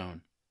Sorcerer's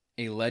Stone,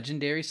 a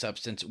legendary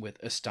substance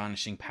with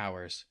astonishing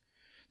powers.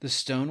 The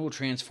stone will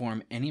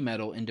transform any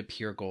metal into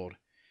pure gold.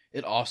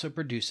 It also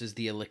produces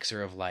the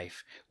elixir of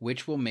life,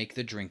 which will make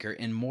the drinker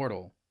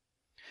immortal.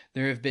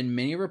 There have been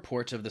many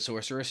reports of the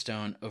Sorcerer's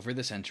Stone over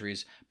the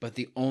centuries, but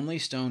the only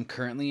stone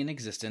currently in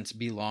existence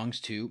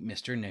belongs to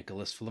Mr.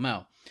 Nicholas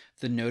Flamel,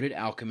 the noted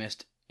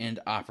alchemist and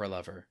opera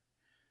lover.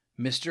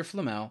 Mr.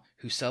 Flamel,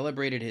 who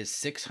celebrated his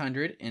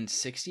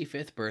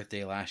 665th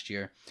birthday last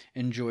year,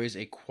 enjoys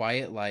a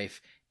quiet life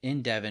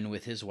in Devon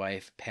with his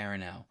wife,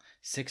 Perenelle,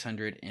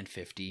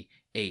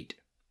 658.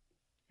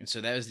 And so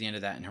that was the end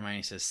of that, and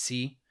Hermione says,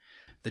 "See,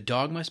 the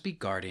dog must be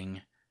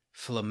guarding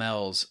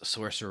Flamel's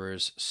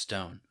Sorcerer's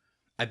Stone.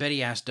 I bet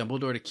he asked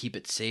Dumbledore to keep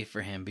it safe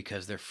for him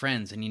because they're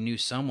friends and he knew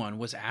someone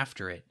was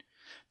after it.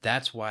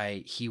 That's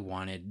why he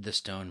wanted the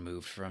stone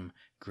moved from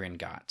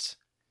Gringotts."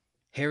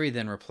 Harry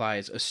then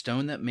replies, "A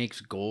stone that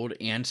makes gold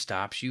and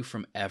stops you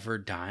from ever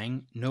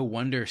dying? No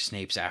wonder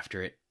Snape's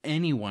after it.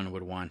 Anyone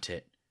would want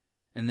it."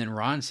 And then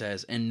Ron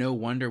says, "And no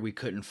wonder we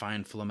couldn't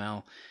find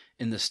Flamel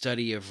in the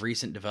study of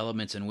recent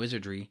developments in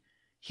wizardry.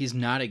 He's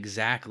not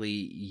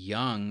exactly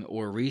young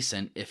or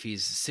recent if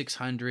he's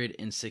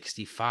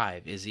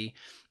 665, is he?"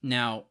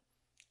 Now,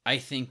 I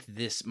think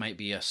this might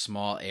be a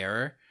small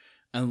error,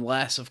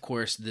 unless, of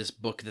course, this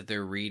book that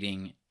they're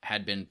reading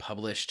had been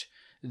published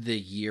the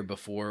year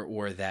before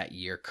or that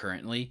year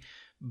currently.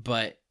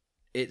 But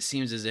it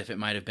seems as if it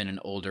might have been an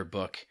older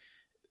book,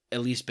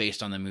 at least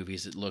based on the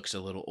movies. It looks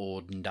a little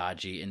old and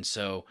dodgy, and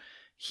so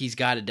he's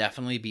got to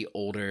definitely be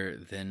older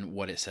than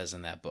what it says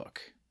in that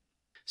book.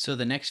 So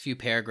the next few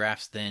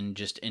paragraphs then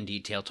just in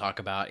detail talk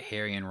about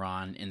Harry and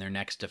Ron in their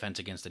next Defense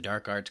Against the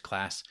Dark Arts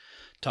class,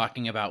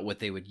 talking about what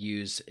they would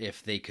use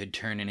if they could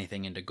turn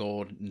anything into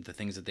gold, and the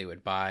things that they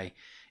would buy.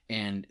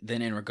 And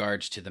then in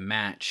regards to the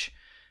match,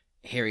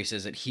 Harry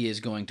says that he is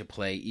going to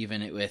play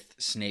even with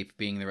Snape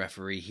being the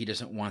referee. He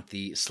doesn't want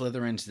the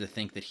Slytherins to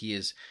think that he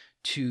is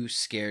too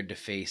scared to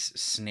face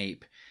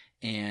Snape.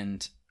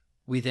 And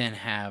we then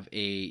have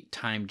a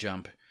time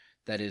jump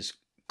that is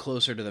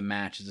closer to the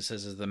match. As it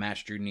says, as the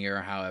match drew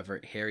nearer,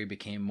 however, Harry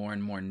became more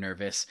and more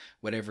nervous,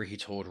 whatever he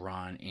told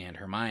Ron and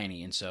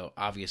Hermione. And so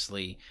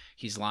obviously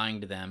he's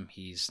lying to them.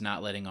 He's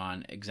not letting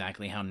on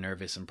exactly how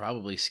nervous and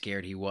probably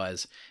scared he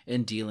was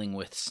in dealing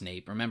with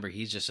Snape. Remember,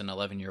 he's just an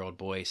 11-year-old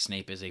boy.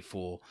 Snape is a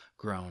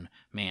full-grown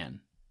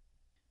man.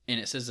 And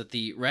it says that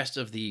the rest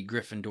of the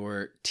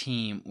Gryffindor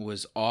team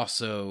was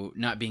also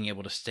not being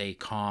able to stay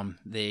calm.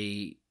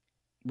 They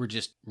were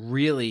just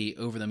really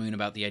over the moon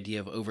about the idea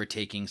of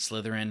overtaking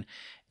Slytherin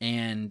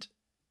and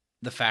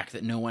the fact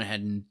that no one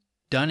had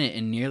done it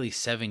in nearly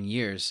 7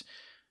 years.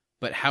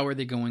 But how are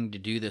they going to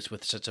do this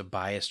with such a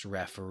biased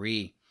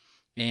referee?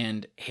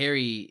 And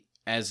Harry,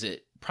 as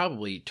it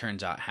probably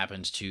turns out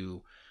happens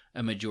to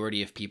a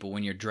majority of people,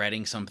 when you're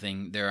dreading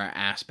something, there are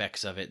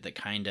aspects of it that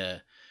kind of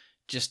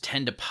just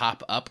tend to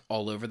pop up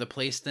all over the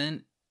place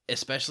then,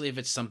 especially if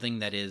it's something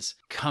that is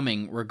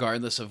coming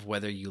regardless of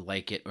whether you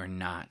like it or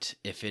not.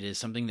 If it is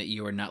something that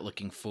you are not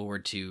looking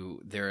forward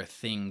to, there are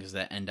things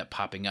that end up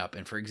popping up.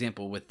 And for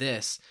example, with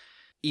this,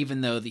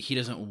 even though he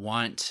doesn't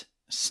want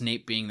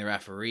Snape being the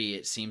referee,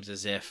 it seems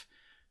as if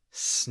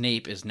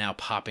Snape is now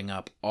popping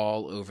up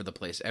all over the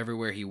place.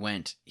 Everywhere he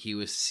went, he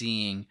was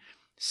seeing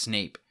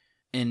Snape.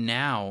 And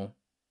now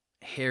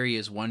Harry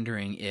is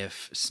wondering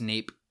if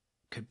Snape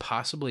could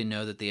possibly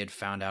know that they had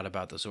found out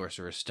about the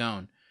Sorcerer's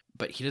Stone,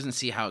 but he doesn't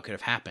see how it could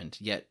have happened.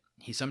 Yet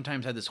he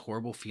sometimes had this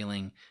horrible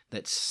feeling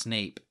that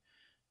Snape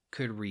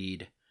could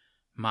read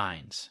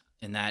minds.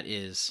 And that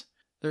is,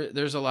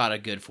 there's a lot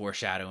of good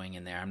foreshadowing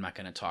in there. I'm not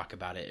going to talk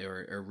about it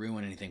or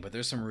ruin anything, but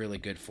there's some really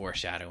good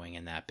foreshadowing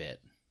in that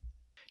bit.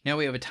 Now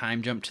we have a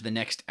time jump to the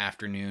next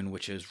afternoon,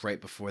 which is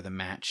right before the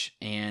match,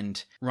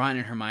 and Ron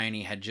and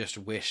Hermione had just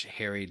wished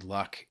Harry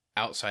luck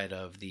outside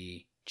of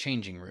the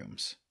changing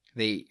rooms.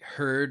 They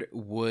heard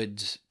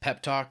Wood's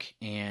pep talk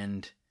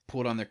and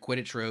pulled on their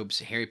Quidditch robes.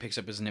 Harry picks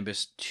up his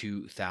Nimbus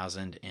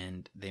 2000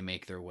 and they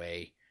make their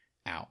way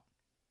out.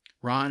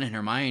 Ron and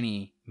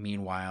Hermione,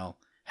 meanwhile,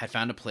 had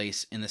found a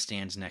place in the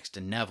stands next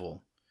to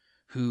Neville,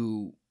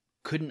 who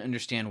couldn't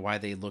understand why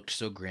they looked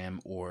so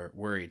grim or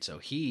worried. So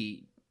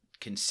he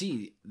can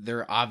see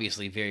they're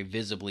obviously very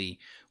visibly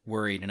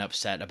worried and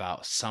upset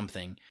about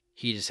something.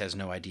 He just has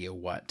no idea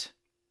what.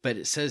 But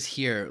it says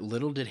here,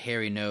 little did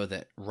Harry know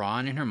that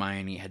Ron and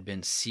Hermione had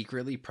been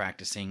secretly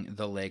practicing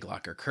the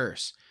Leglocker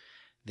curse.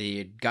 They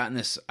had gotten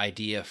this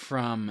idea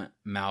from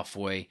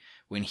Malfoy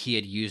when he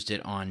had used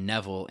it on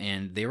Neville,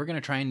 and they were going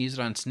to try and use it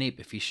on Snape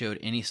if he showed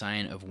any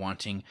sign of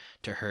wanting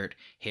to hurt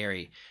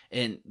Harry.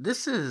 And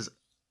this is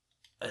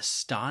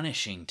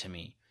astonishing to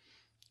me.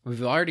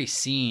 We've already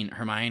seen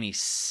Hermione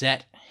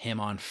set him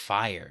on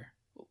fire.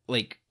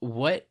 Like,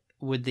 what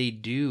would they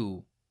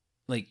do?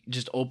 Like,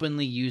 just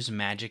openly use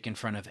magic in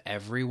front of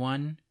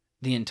everyone?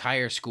 The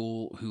entire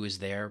school who is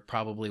there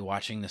probably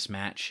watching this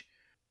match,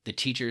 the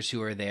teachers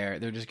who are there,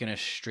 they're just going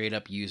to straight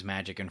up use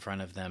magic in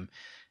front of them.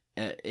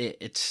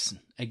 It's,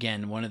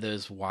 again, one of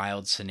those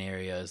wild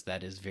scenarios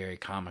that is very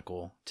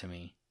comical to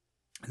me.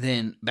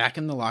 Then, back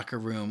in the locker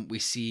room, we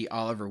see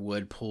Oliver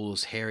Wood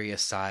pulls Harry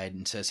aside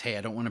and says, "Hey,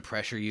 I don't want to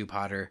pressure you,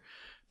 Potter,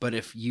 but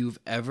if you've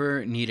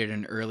ever needed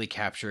an early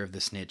capture of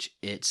the snitch,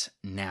 it's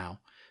now.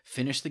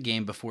 Finish the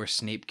game before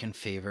Snape can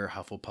favor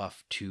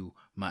Hufflepuff too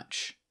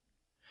much."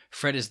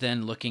 Fred is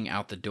then looking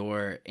out the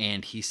door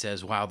and he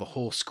says, "Wow, the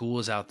whole school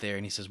is out there."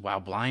 And he says, "Wow,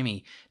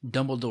 blimey,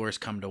 Dumbledore's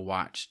come to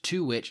watch."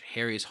 To which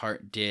Harry's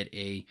heart did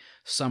a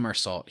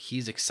somersault.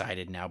 He's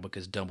excited now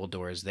because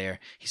Dumbledore is there.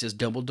 He says,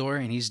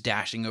 "Dumbledore," and he's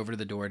dashing over to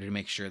the door to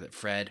make sure that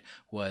Fred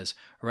was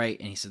right.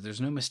 And he says,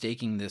 "There's no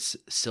mistaking this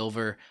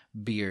silver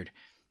beard."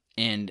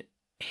 And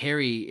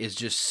Harry is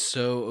just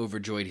so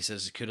overjoyed. He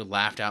says he could have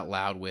laughed out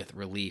loud with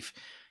relief.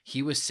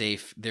 He was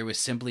safe. There was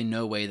simply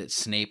no way that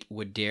Snape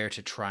would dare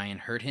to try and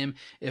hurt him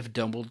if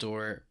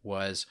Dumbledore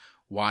was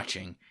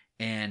watching.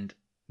 And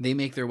they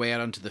make their way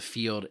out onto the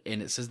field,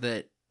 and it says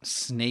that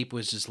Snape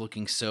was just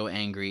looking so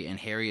angry,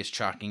 and Harry is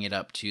chalking it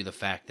up to the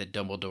fact that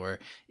Dumbledore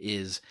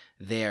is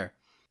there.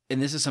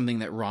 And this is something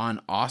that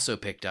Ron also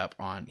picked up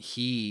on.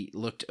 He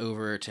looked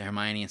over to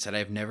Hermione and said,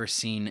 "I've never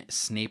seen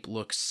Snape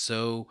look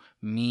so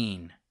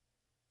mean."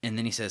 And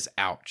then he says,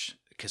 "Ouch,"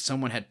 because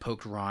someone had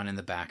poked Ron in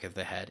the back of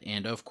the head.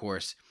 And of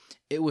course,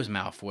 it was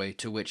Malfoy,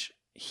 to which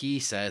he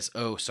says,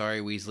 "Oh, sorry,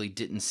 Weasley,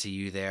 didn't see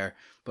you there."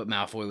 But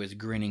Malfoy was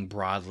grinning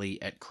broadly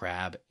at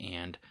Crabbe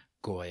and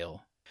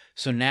Goyle.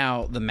 So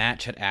now the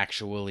match had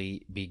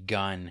actually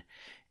begun,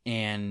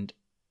 and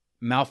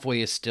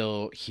Malfoy is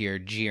still here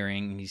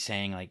jeering. He's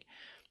saying, like,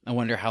 "I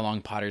wonder how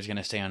long Potter's going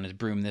to stay on his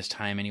broom this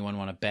time. Anyone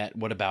want to bet?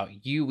 What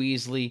about you,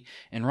 Weasley?"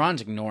 And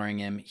Ron's ignoring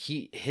him.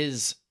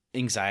 His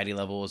anxiety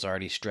level was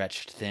already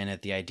stretched thin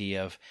at the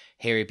idea of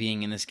Harry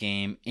being in this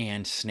game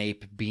and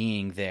Snape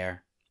being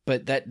there.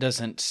 But that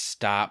doesn't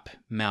stop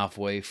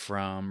Malfoy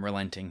from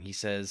relenting. He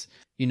says,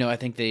 "I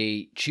think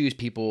they choose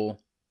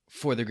people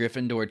for the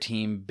Gryffindor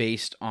team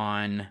based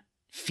on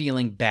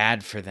feeling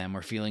bad for them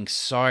or feeling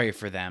sorry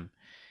for them.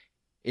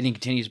 And he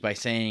continues by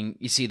saying,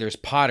 you see, there's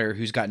Potter,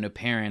 who's got no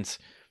parents,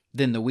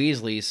 then the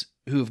Weasleys,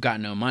 who've got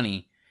no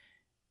money.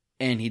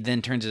 And he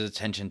then turns his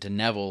attention to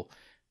Neville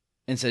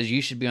and says,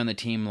 you should be on the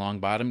team,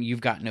 Longbottom.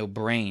 You've got no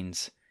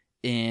brains.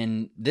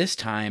 And this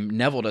time,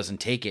 Neville doesn't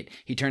take it.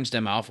 He turns to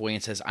Malfoy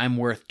and says, I'm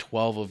worth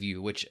 12 of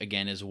you, which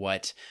again is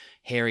what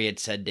Harry had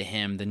said to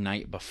him the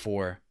night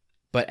before.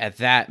 But at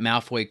that,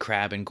 Malfoy,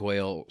 Crabbe, and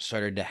Goyle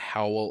started to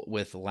howl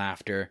with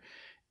laughter.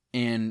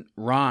 And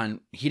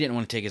Ron, he didn't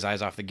want to take his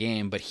eyes off the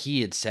game, but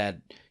he had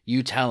said,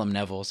 you tell him,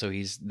 Neville. So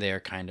he's there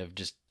kind of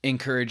just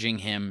encouraging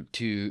him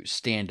to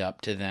stand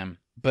up to them.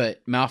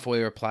 But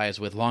Malfoy replies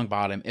with,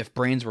 Longbottom, if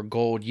brains were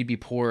gold, you'd be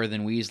poorer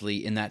than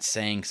Weasley, and that's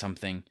saying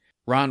something.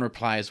 Ron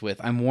replies with,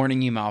 I'm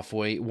warning you,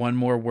 Malfoy, one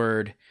more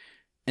word.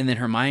 And then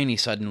Hermione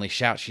suddenly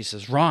shouts, she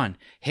says, Ron,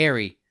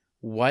 Harry,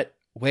 what,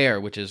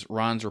 where? Which is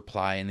Ron's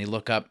reply. And they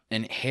look up,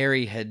 and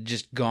Harry had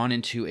just gone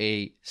into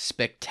a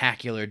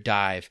spectacular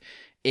dive.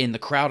 And the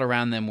crowd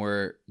around them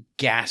were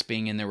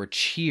gasping, and there were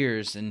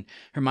cheers. And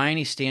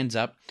Hermione stands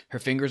up, her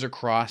fingers are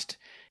crossed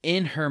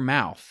in her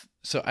mouth.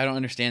 So I don't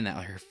understand that.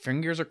 Like, her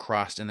fingers are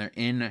crossed, and they're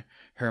in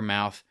her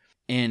mouth.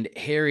 And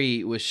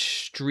Harry was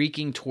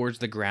streaking towards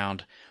the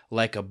ground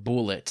like a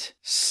bullet.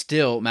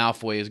 Still,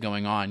 Malfoy is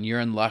going on. You're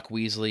in luck,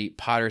 Weasley.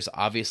 Potter's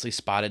obviously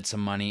spotted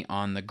some money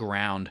on the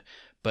ground,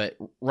 but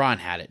Ron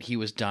had it. He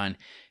was done.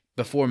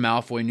 Before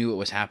Malfoy knew what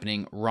was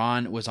happening,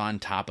 Ron was on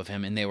top of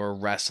him, and they were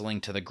wrestling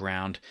to the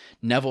ground.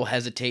 Neville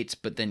hesitates,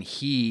 but then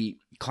he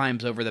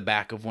climbs over the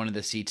back of one of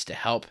the seats to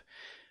help.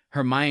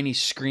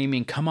 Hermione's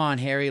screaming, come on,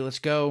 Harry, let's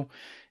go.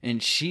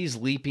 And she's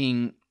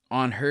leaping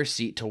on her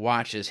seat to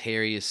watch as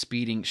Harry is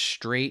speeding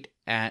straight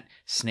at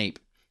Snape.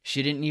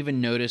 She didn't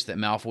even notice that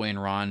Malfoy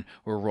and Ron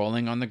were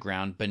rolling on the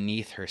ground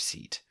beneath her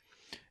seat.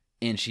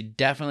 And she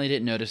definitely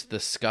didn't notice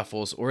the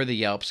scuffles or the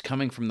yelps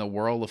coming from the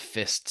whirl of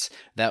fists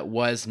that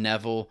was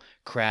Neville,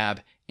 Crabbe,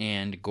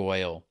 and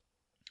Goyle.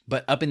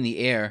 But up in the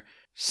air,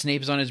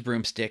 Snape's on his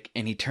broomstick,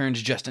 and he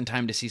turns just in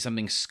time to see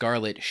something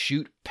scarlet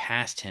shoot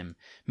past him,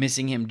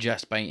 missing him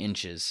just by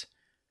inches.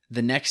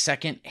 The next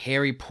second,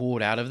 Harry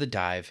pulled out of the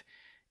dive,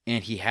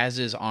 and he has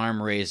his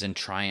arm raised in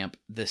triumph.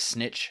 The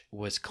snitch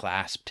was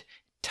clasped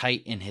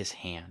tight in his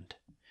hand.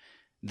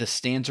 The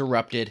stands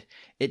erupted.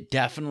 It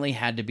definitely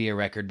had to be a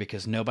record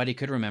because nobody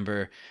could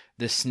remember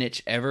the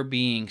snitch ever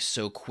being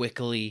so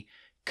quickly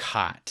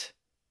caught.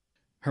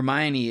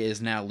 Hermione is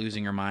now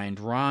losing her mind.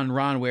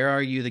 Ron, where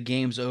are you? The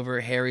game's over.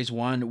 Harry's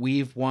won.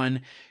 We've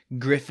won.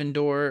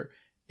 Gryffindor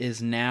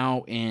is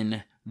now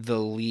in the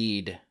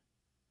lead.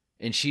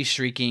 And she's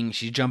shrieking.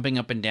 She's jumping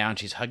up and down.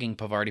 She's hugging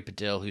Pavarti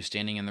Patil, who's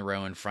standing in the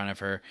row in front of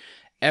her.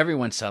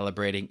 Everyone's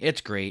celebrating. It's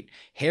great.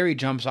 Harry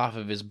jumps off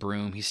of his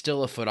broom. He's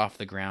still a foot off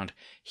the ground.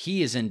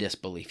 He is in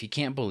disbelief. He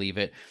can't believe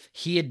it.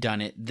 He had done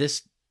it.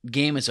 This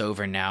game is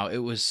over now. It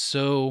was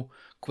so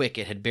quick.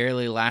 It had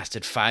barely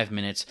lasted 5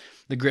 minutes.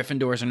 The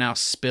Gryffindors are now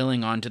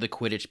spilling onto the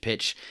Quidditch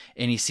pitch,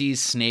 and he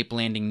sees Snape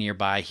landing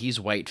nearby. He's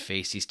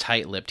white-faced. He's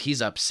tight-lipped.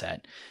 He's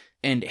upset.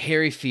 And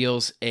Harry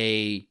feels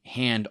a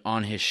hand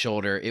on his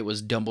shoulder. It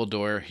was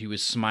Dumbledore. He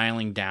was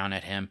smiling down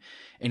at him.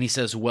 And he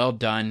says, well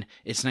done.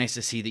 It's nice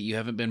to see that you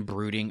haven't been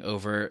brooding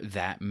over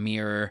that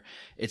mirror.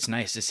 It's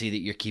nice to see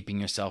that you're keeping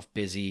yourself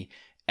busy.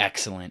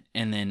 Excellent.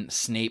 And then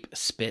Snape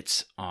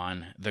spits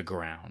on the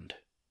ground.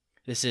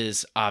 This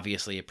is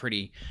obviously a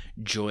pretty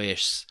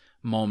joyous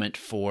moment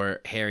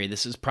for Harry.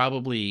 This is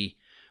probably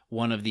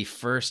one of the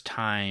first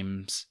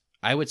times,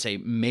 I would say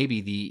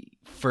maybe the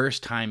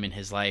first time in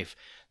his life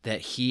that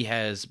he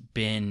has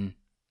been,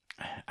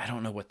 I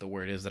don't know what the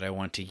word is that I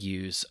want to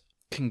use,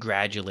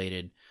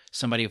 congratulated.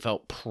 Somebody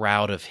felt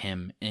proud of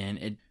him,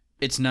 and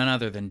it's none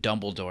other than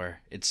Dumbledore.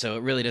 So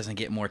it really doesn't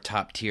get more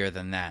top tier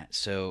than that.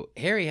 So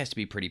Harry has to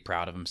be pretty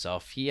proud of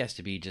himself. He has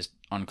to be just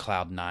on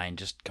cloud nine,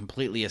 just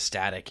completely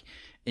ecstatic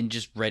and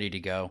just ready to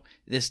go.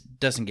 This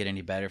doesn't get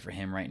any better for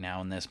him right now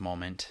in this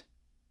moment.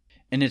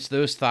 And it's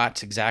those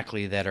thoughts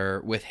exactly that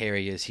are with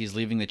Harry as he's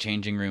leaving the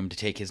changing room to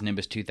take his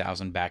Nimbus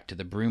 2000 back to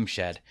the broom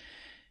shed.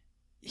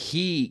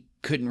 He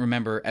couldn't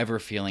remember ever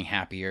feeling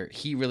happier.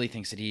 He really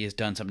thinks that he has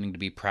done something to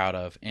be proud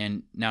of,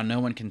 and now no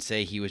one can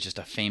say he was just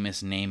a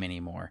famous name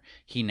anymore.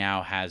 He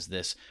now has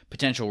this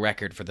potential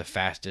record for the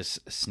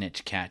fastest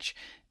snitch catch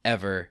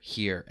ever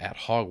here at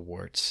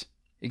Hogwarts.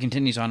 It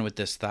continues on with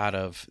this thought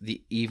of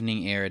the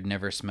evening air had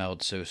never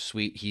smelled so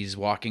sweet. He's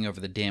walking over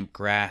the damp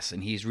grass,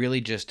 and he's really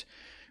just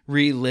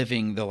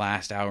reliving the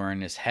last hour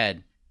in his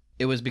head.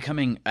 It was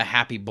becoming a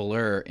happy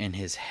blur in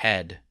his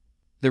head.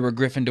 There were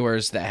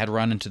Gryffindors that had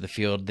run into the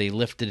field. They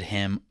lifted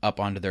him up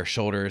onto their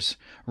shoulders.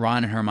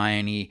 Ron and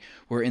Hermione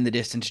were in the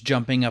distance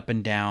jumping up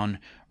and down.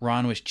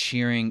 Ron was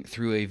cheering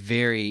through a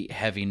very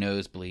heavy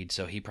nosebleed,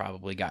 so he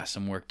probably got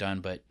some work done,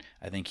 but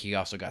I think he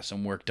also got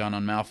some work done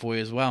on Malfoy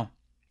as well.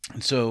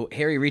 And so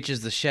Harry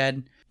reaches the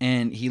shed,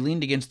 and he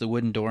leaned against the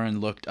wooden door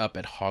and looked up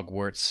at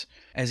Hogwarts.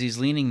 As he's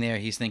leaning there,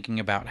 he's thinking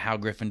about how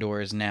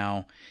Gryffindor is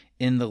now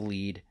in the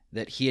lead,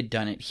 that he had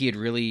done it. He had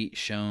really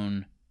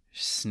shown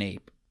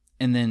Snape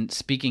And then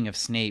speaking of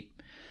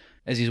Snape,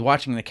 as he's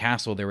watching the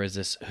castle, there was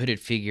this hooded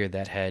figure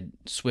that had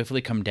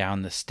swiftly come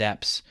down the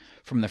steps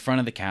from the front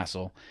of the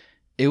castle.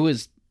 It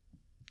was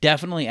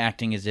definitely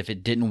acting as if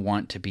it didn't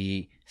want to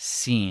be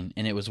seen,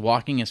 and it was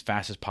walking as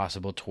fast as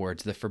possible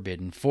towards the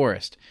Forbidden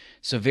Forest.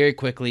 So very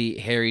quickly,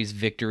 Harry's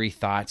victory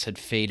thoughts had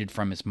faded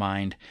from his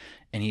mind,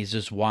 and he's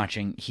just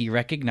watching. He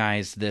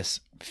recognized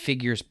this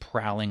figure's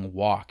prowling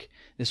walk.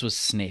 This was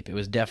Snape. It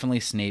was definitely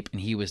Snape,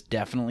 and he was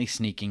definitely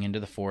sneaking into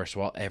the forest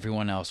while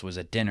everyone else was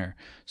at dinner.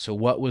 So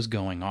what was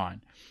going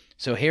on?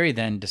 So Harry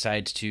then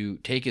decides to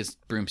take his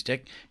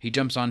broomstick, he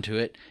jumps onto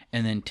it,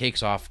 and then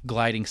takes off,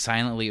 gliding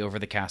silently over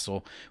the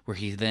castle, where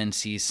he then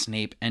sees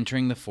Snape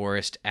entering the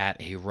forest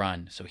at a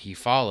run. So he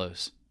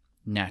follows,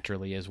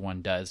 naturally, as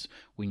one does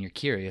when you're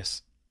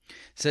curious.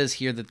 It says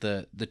here that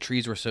the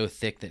trees were so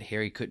thick that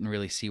Harry couldn't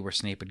really see where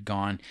Snape had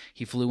gone.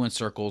 He flew in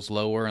circles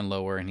lower and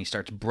lower, and he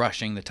starts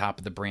brushing the top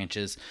of the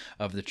branches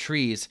of the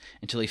trees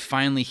until he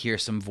finally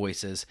hears some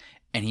voices,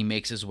 and he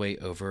makes his way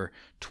over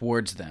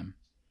towards them.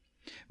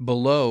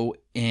 Below,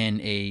 in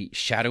a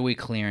shadowy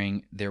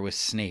clearing, there was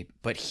Snape,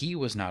 but he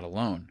was not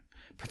alone.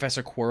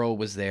 Professor Quirrell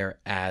was there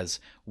as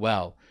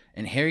well,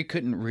 and Harry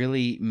couldn't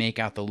really make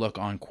out the look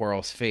on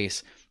Quirrell's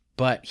face,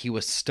 but he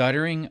was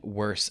stuttering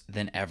worse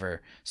than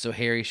ever, so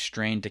Harry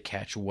strained to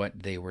catch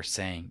what they were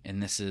saying.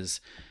 And this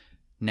is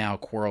now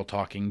Quirrell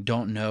talking.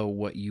 "Don't know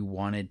what you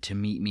wanted to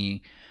meet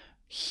me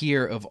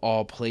here of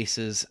all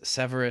places,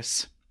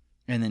 Severus."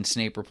 And then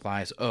Snape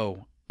replies,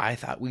 "Oh, I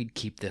thought we'd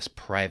keep this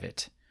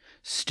private.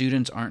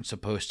 Students aren't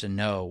supposed to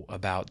know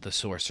about the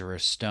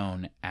Sorcerer's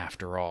Stone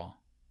after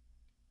all."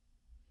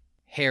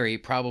 Harry,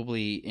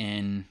 probably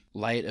in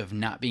light of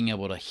not being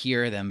able to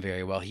hear them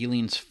very well, he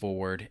leans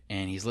forward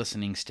and he's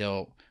listening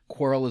still.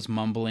 Quirrell is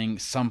mumbling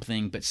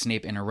something, but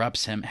Snape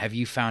interrupts him. "Have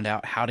you found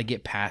out how to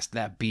get past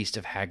that beast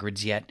of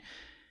Hagrid's yet?"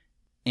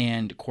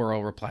 And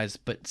Quirrell replies,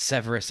 "But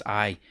Severus,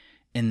 I..."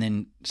 And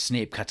then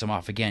Snape cuts him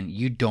off again.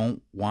 "You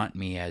don't want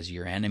me as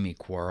your enemy,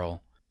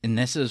 Quirrell." And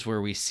this is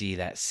where we see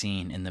that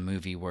scene in the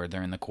movie where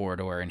they're in the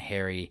corridor and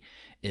Harry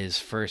is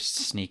first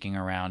sneaking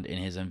around in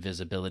his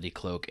invisibility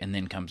cloak and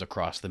then comes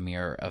across the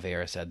mirror of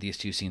Erised. These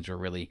two scenes were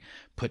really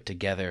put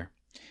together.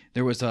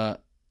 There was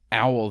a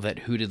owl that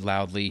hooted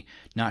loudly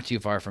not too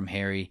far from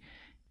Harry,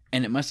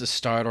 and it must have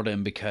startled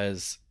him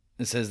because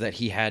it says that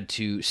he had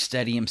to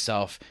steady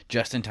himself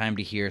just in time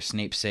to hear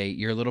Snape say,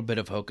 "You're a little bit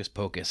of hocus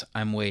pocus.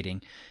 I'm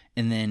waiting."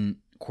 And then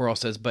Quirrell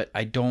says, "But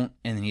I don't,"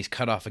 and then he's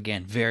cut off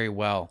again. "Very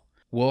well.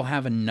 We'll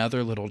have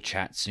another little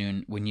chat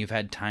soon when you've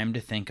had time to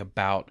think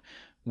about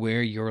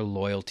where your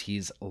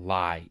loyalties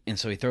lie." And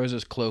so he throws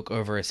his cloak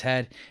over his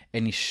head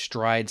and he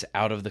strides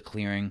out of the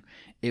clearing.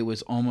 It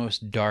was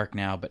almost dark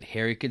now, but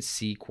Harry could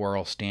see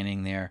Quirrell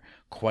standing there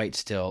quite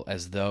still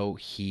as though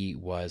he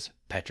was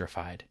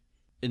petrified.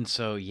 And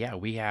so, yeah,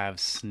 we have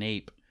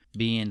Snape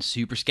being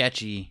super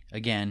sketchy,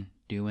 again,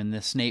 doing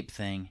the Snape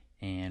thing,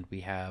 and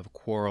we have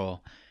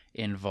Quirrell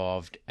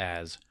involved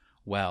as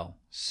well.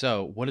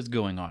 So, what is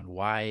going on?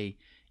 Why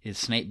is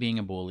Snape being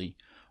a bully?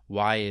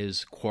 Why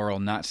is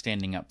Quirrell not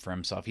standing up for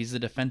himself? He's the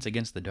defense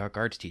against the dark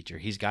arts teacher.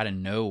 He's got to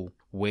know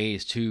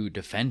ways to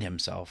defend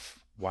himself.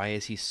 Why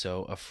is he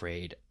so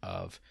afraid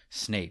of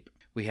Snape?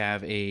 We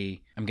have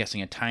I'm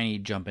guessing a tiny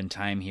jump in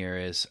time here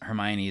as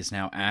Hermione is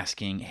now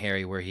asking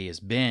Harry where he has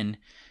been.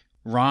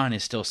 Ron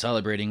is still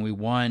celebrating. "We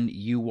won,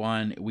 you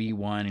won, we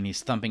won," and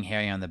he's thumping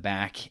Harry on the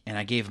back. "And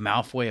I gave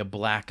Malfoy a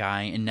black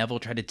eye, and Neville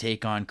tried to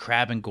take on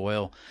Crabbe and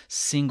Goyle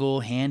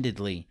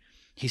single-handedly."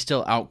 He's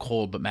still out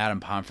cold, but Madame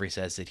Pomfrey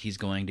says that he's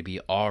going to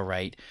be all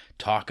right.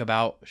 "Talk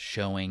about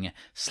showing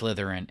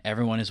Slytherin.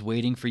 Everyone is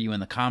waiting for you in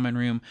the common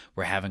room.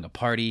 We're having a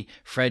party.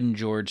 Fred and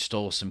George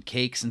stole some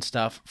cakes and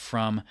stuff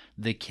from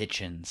the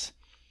kitchens."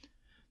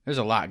 There's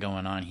a lot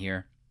going on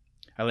here.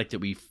 I like that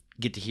we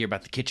get to hear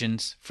about the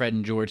kitchens, Fred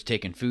and George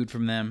taking food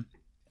from them.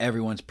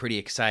 Everyone's pretty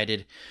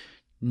excited.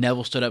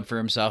 Neville stood up for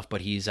himself,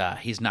 but he's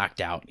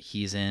knocked out.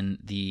 He's in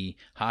the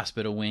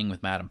hospital wing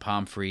with Madame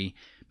Pomfrey.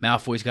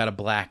 Malfoy's got a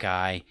black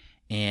eye,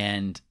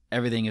 and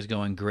everything is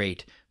going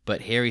great.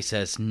 But Harry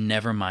says,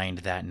 "Never mind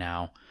that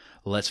now.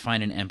 Let's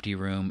find an empty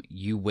room.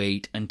 You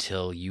wait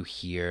until you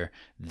hear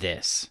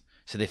this."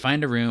 So they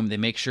find a room. They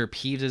make sure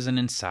Peeves isn't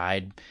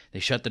inside.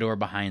 They shut the door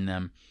behind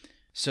them.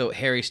 So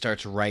Harry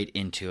starts right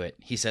into it.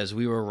 He says,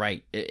 "We were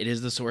right. It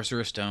is the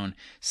Sorcerer's Stone.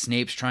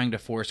 Snape's trying to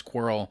force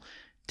Quirrell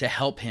to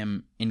help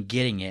him in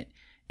getting it,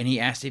 and he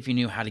asked if he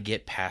knew how to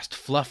get past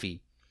Fluffy.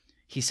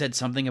 He said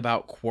something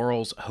about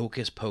Quirrell's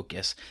hocus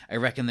pocus. I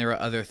reckon there are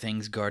other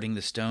things guarding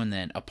the stone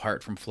then,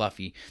 apart from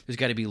Fluffy. There's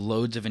got to be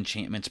loads of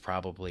enchantments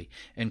probably,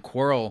 and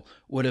Quirrell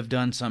would have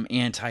done some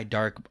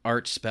anti-dark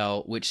art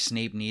spell which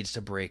Snape needs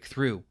to break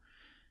through."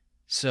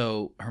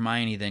 So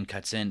Hermione then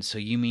cuts in, "So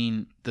you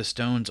mean the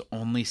stone's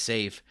only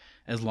safe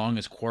as long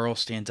as Quirrell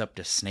stands up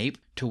to Snape?"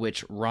 To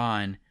which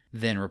Ron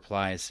then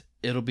replies,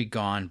 "It'll be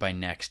gone by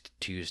next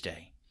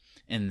Tuesday."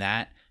 And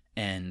that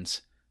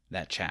ends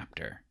that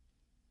chapter.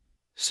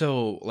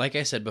 So, like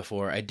I said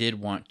before, I did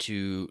want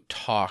to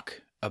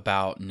talk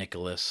about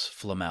Nicholas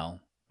Flamel,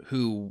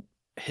 who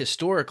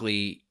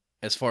historically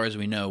as far as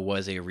we know,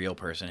 was a real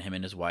person. Him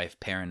and his wife,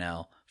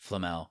 Perenelle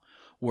Flamel,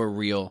 were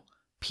real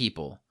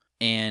people.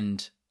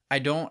 And I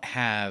don't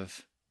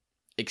have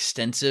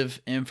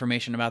extensive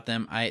information about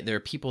them. There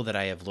are people that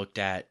I have looked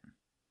at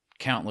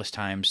countless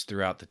times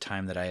throughout the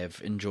time that I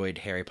have enjoyed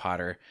Harry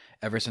Potter.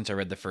 Ever since I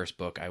read the first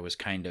book, I was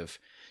kind of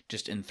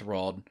just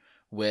enthralled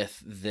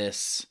with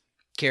this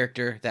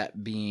character,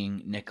 that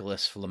being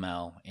Nicholas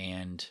Flamel,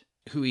 and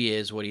who he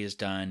is, what he has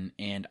done.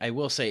 And I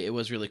will say it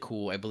was really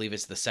cool. I believe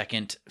it's the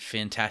second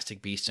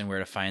Fantastic Beasts and Where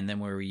to Find Them,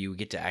 where you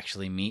get to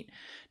actually meet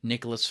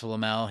Nicholas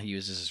Flamel. He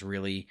was this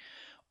really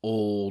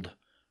old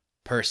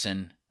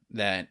person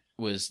that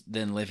was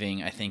then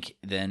living, I think,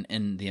 then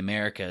in the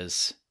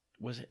Americas.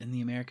 Was it in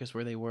the Americas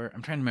where they were?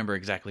 I'm trying to remember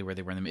exactly where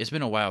they were. It's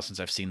been a while since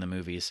I've seen the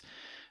movies,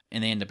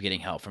 and they end up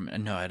getting help from.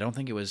 No, I don't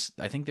think it was.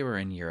 I think they were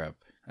in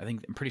Europe. I'm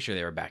pretty sure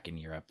they were back in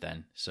Europe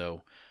then.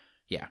 So,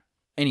 yeah.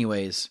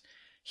 Anyways,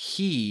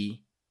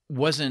 he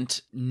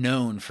wasn't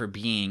known for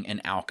being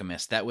an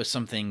alchemist. That was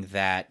something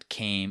that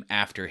came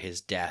after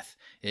his death.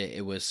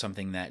 It was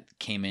something that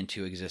came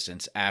into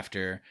existence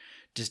after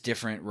just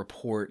different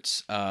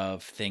reports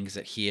of things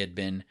that he had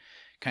been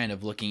kind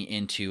of looking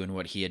into and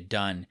what he had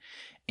done.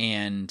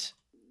 And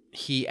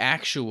he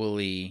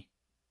actually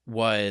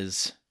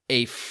was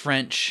a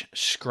French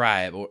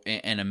scribe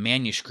and a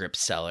manuscript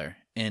seller.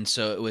 And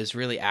so it was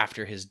really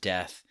after his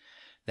death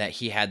that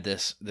he had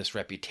this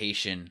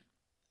reputation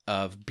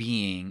of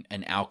being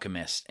an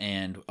alchemist.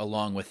 And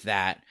along with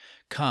that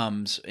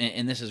comes,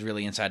 and this is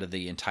really inside of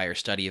the entire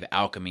study of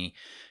alchemy,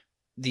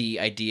 the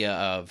idea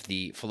of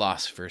the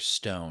Philosopher's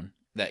Stone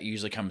that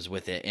usually comes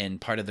with it. And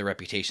part of the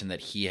reputation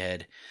that he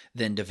had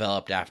then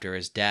developed after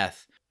his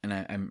death,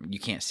 and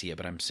you can't see it,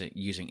 but I'm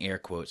using air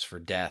quotes for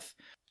death,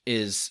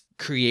 is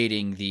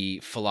creating the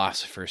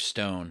Philosopher's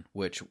Stone,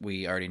 which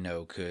we already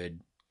know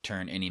could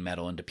turn any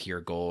metal into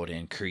pure gold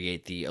and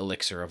create the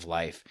elixir of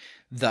life,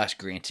 thus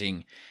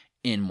granting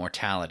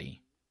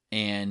immortality.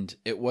 And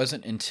it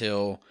wasn't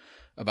until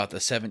about the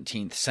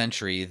 17th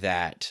century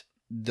that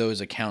those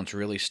accounts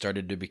really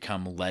started to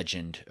become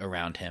legend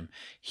around him.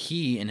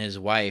 He and his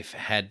wife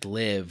had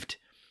lived,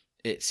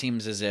 it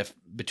seems as if,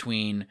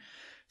 between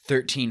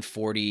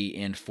 1340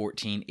 and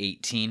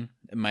 1418.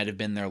 It might have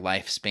been their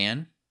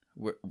lifespan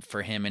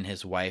for him and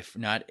his wife.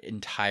 Not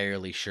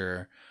entirely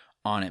sure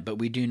on it, but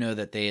we do know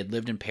that they had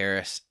lived in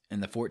Paris in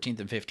the 14th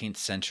and 15th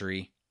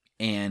century,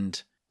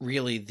 and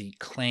really the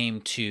claim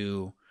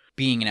to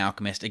being an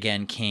alchemist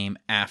again came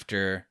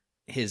after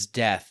his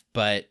death,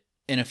 but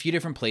in a few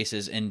different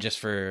places. And just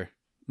for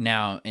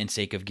now, in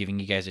sake of giving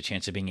you guys a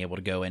chance of being able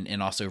to go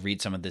and also read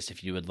some of this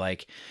if you would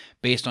like,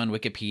 based on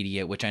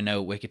Wikipedia, which I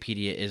know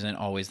Wikipedia isn't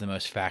always the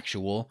most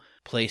factual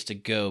place to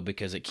go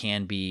because it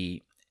can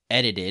be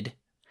edited.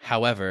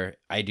 However,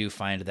 I do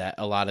find that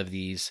a lot of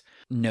these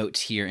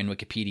notes here in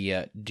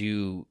Wikipedia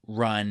do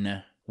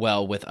run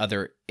well with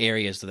other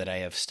areas that I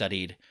have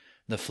studied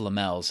the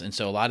Flamels. And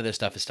so a lot of this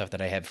stuff is stuff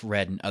that I have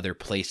read in other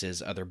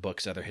places, other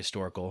books, other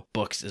historical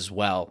books as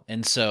well.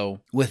 And so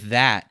with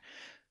that,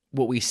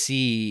 what we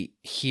see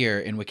here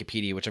in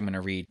Wikipedia, which I'm going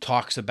to read,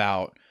 talks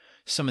about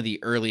some of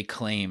the early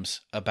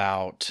claims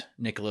about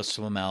Nicholas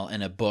Flamel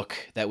in a book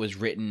that was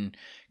written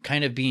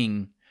kind of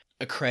being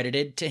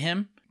accredited to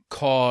him,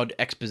 called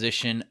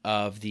Exposition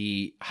of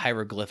the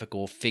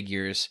Hieroglyphical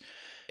Figures.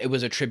 It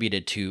was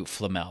attributed to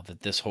Flamel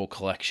that this whole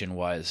collection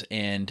was.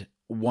 And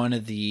one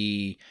of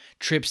the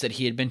trips that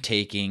he had been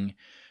taking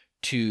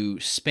to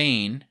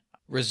Spain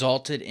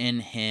resulted in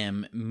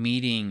him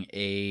meeting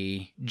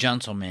a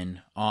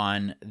gentleman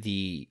on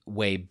the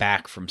way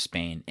back from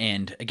Spain.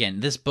 And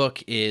again, this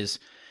book is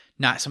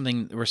not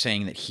something we're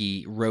saying that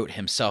he wrote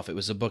himself. It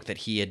was a book that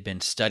he had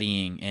been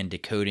studying and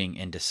decoding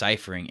and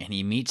deciphering. And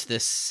he meets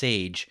this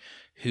sage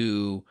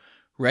who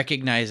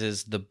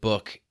recognizes the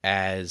book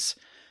as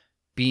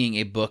being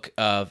a book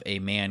of a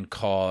man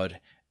called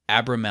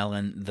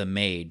Abramelin the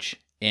Mage.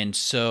 And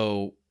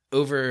so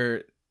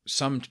over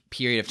some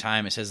period of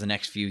time, it says the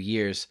next few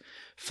years,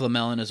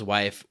 Flamel and his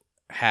wife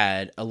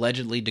had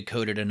allegedly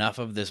decoded enough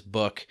of this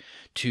book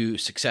to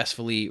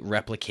successfully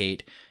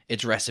replicate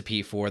its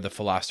recipe for the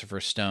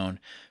Philosopher's Stone,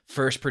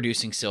 first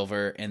producing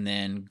silver and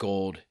then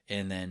gold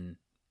and then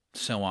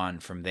so on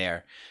from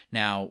there.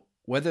 Now,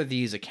 whether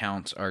these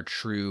accounts are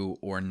true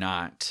or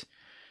not,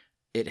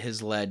 it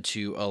has led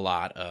to a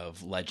lot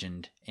of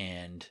legend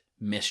and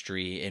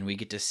mystery, and we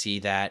get to see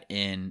that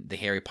in the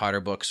Harry Potter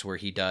books where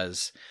he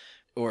does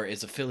or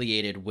is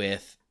affiliated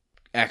with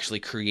actually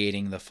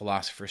creating the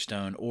Philosopher's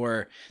Stone.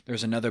 Or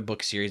there's another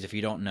book series, if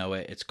you don't know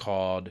it, it's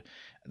called,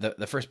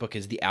 the first book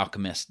is The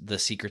Alchemist, The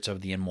Secrets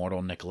of the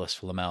Immortal Nicholas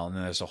Flamel, and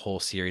then there's a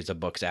whole series of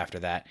books after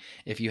that.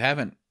 If you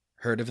haven't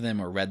heard of them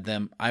or read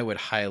them, I would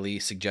highly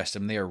suggest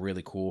them. They are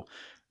really cool.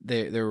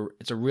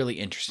 It's a really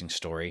interesting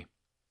story.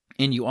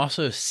 And you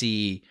also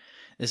see,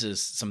 this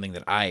is something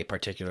that I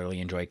particularly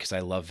enjoy because I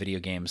love video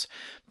games,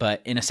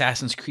 but in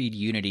Assassin's Creed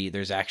Unity,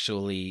 there's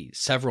actually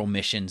several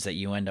missions that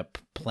you end up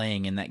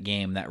playing in that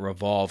game that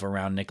revolve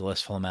around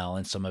Nicholas Flamel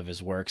and some of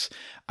his works.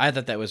 I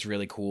thought that was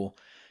really cool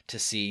to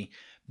see.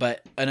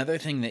 But another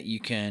thing that you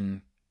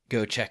can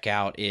go check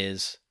out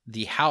is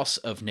the house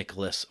of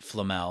Nicholas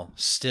Flamel,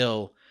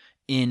 still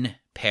in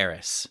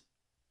Paris.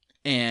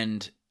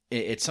 And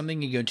it's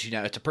something you go to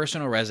now. It's a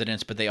personal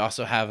residence, but they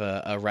also have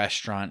a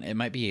restaurant. It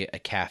might be a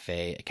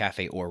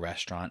cafe or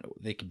restaurant.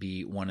 They could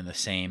be one and the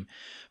same.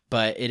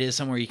 But it is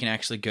somewhere you can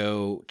actually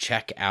go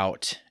check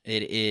out.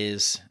 It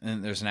is,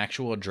 and there's an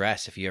actual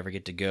address if you ever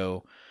get to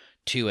go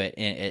to it.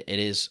 And it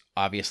is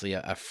obviously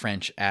a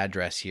French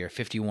address here,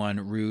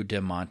 51 Rue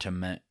de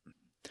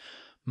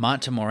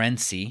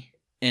Montmorency.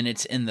 And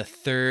it's in the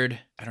third,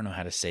 I don't know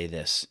how to say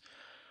this,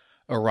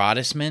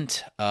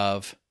 arrondissement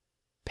of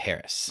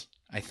Paris.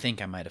 I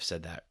think I might have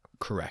said that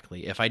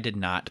correctly. If I did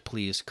not,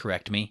 please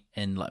correct me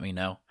and let me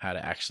know how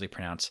to actually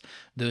pronounce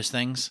those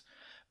things.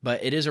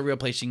 But it is a real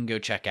place you can go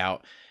check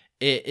out.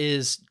 It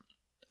is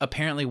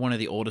apparently one of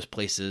the oldest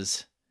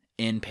places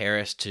in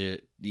Paris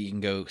you can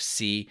go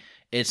see.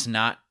 It's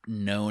not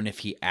known if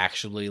he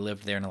actually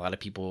lived there, and a lot of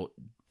people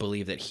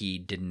believe that he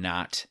did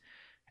not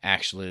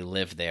actually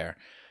live there.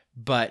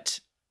 But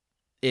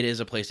it is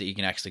a place that you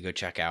can actually go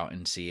check out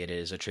and see. It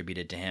is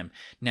attributed to him.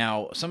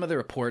 Now, some of the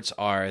reports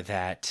are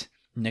that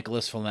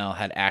Nicholas Flamel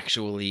had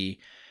actually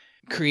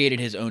created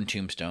his own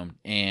tombstone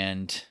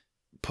and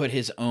put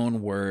his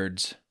own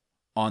words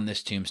on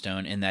this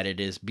tombstone, and that it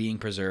is being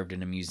preserved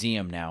in a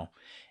museum now,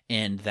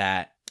 and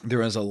that there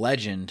was a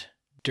legend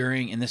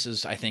and this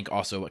is, I think,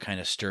 also what kind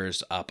of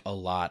stirs up a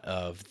lot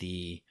of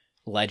the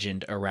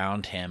legend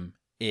around him,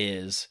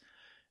 is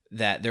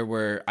that there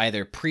were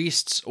either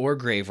priests or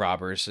grave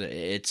robbers.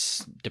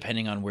 It's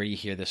depending on where you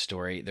hear this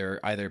story. There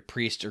are either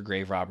priests or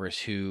grave robbers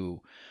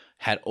who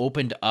had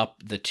opened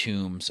up the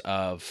tombs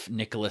of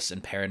Nicholas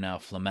and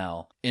Perenelle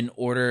Flamel in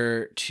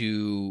order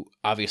to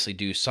obviously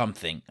do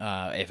something.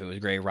 If it was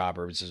grave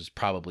robbers, it was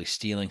probably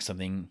stealing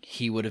something.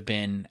 He would have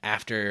been,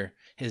 after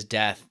his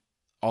death,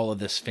 all of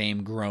this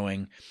fame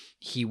growing,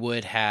 he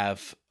would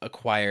have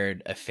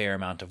acquired a fair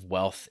amount of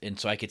wealth. And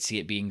so I could see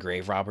it being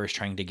grave robbers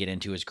trying to get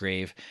into his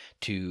grave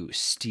to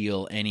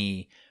steal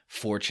any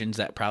fortunes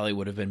that probably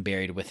would have been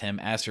buried with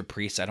him. As for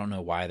priests, I don't know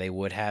why they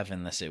would have,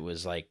 unless it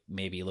was like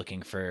maybe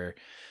looking for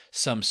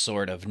some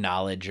sort of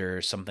knowledge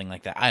or something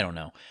like that. I don't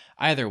know.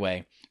 Either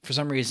way, for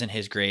some reason,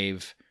 his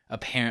grave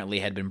apparently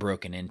had been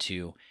broken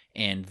into,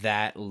 and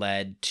that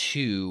led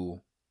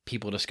to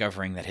people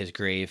discovering that his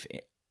grave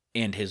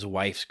and his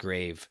wife's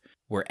grave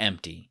were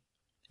empty.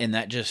 And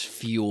that just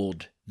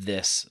fueled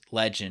this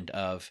legend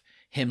of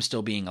him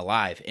still being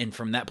alive. And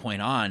from that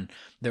point on,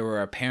 there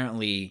were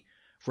apparently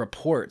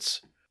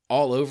reports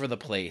all over the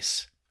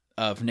place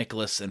of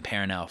Nicholas and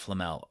Perenelle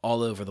Flamel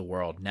all over the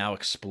world, now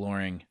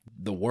exploring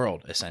the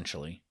world,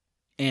 essentially.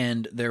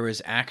 And there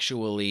was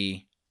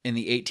actually, in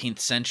the 18th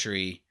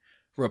century,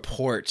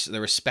 reports,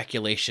 there was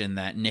speculation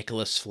that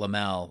Nicholas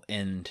Flamel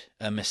and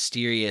a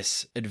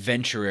mysterious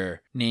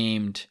adventurer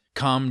named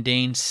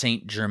Comte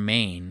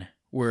Saint-Germain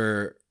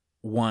were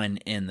one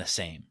and the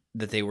same,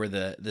 that they were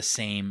the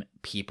same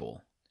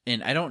people.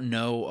 And I don't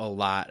know a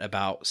lot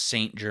about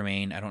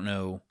Saint-Germain. I don't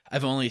know.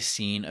 I've only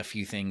seen a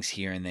few things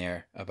here and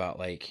there about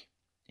like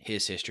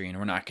his history, and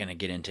we're not going to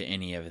get into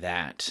any of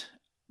that.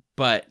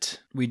 But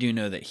we do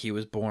know that he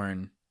was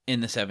born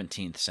in the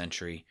 17th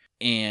century,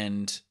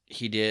 and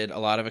he did a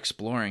lot of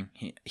exploring.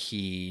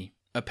 He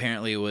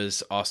apparently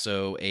was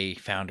also a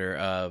founder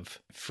of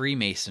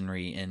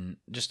Freemasonry and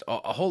just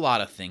a whole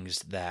lot of things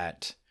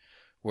that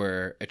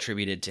were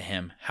attributed to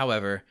him.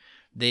 However,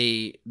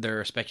 there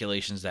are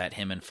speculations that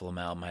him and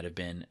Flamel might have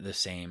been the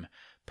same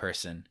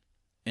person.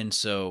 And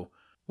so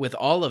with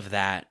all of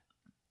that,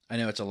 I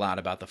know it's a lot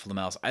about the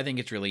Flamels. I think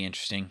it's really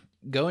interesting.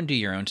 Go and do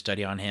your own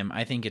study on him.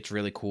 I think it's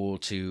really cool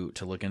to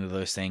look into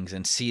those things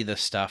and see the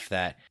stuff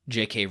that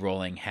J.K.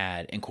 Rowling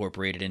had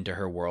incorporated into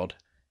her world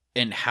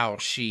and how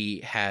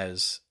she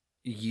has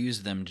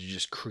used them to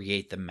just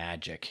create the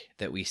magic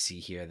that we see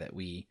here, that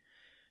we,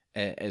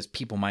 as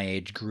people my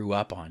age, grew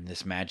up on.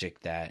 This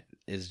magic that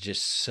is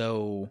just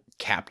so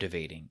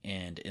captivating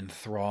and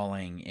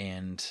enthralling,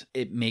 and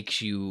it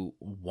makes you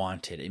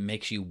want it. It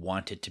makes you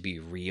want it to be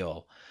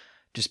real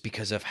just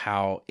because of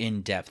how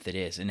in-depth it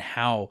is, and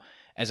how,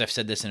 as I've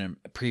said this in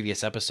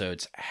previous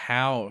episodes,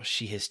 how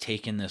she has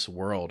taken this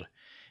world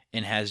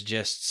and has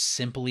just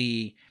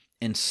simply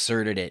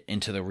inserted it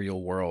into the real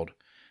world.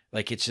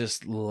 Like, it's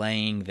just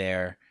laying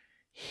there,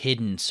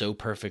 hidden so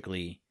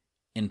perfectly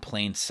in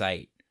plain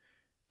sight,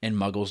 and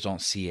muggles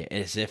don't see it,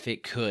 as if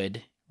it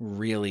could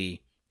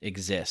really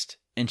exist.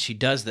 And she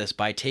does this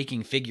by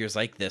taking figures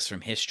like this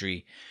from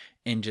history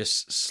and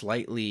just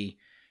slightly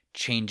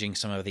changing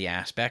some of the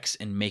aspects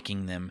and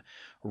making them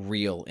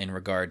real in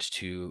regards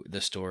to the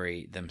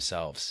story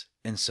themselves.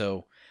 And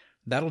so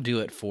that'll do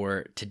it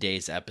for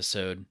today's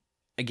episode.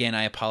 Again,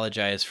 I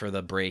apologize for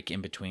the break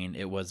in between.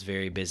 It was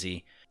very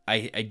busy.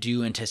 I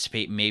do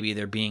anticipate maybe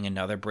there being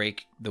another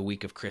break the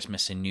week of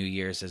Christmas and New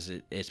Year's, as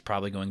it's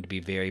probably going to be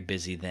very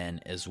busy then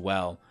as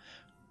well.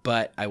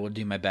 But I will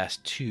do my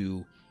best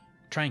to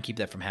try and keep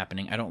that from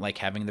happening. I don't like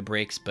having the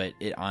breaks, but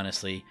it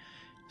honestly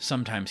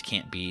sometimes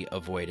can't be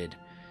avoided.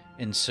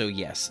 And so,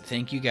 yes,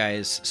 thank you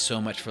guys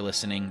so much for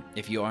listening.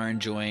 If you are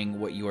enjoying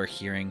what you are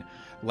hearing,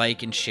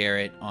 like and share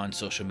it on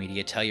social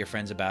media. Tell your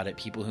friends about it,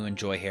 people who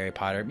enjoy Harry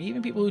Potter,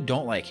 even people who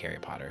don't like Harry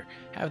Potter.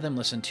 Have them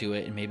listen to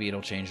it, and maybe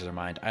it'll change their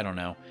mind. I don't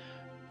know.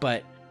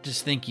 But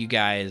just thank you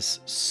guys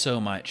so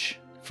much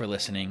for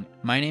listening.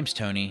 My name's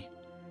Tony.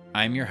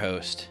 I'm your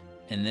host,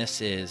 and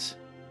this is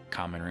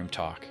Common Room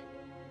Talk.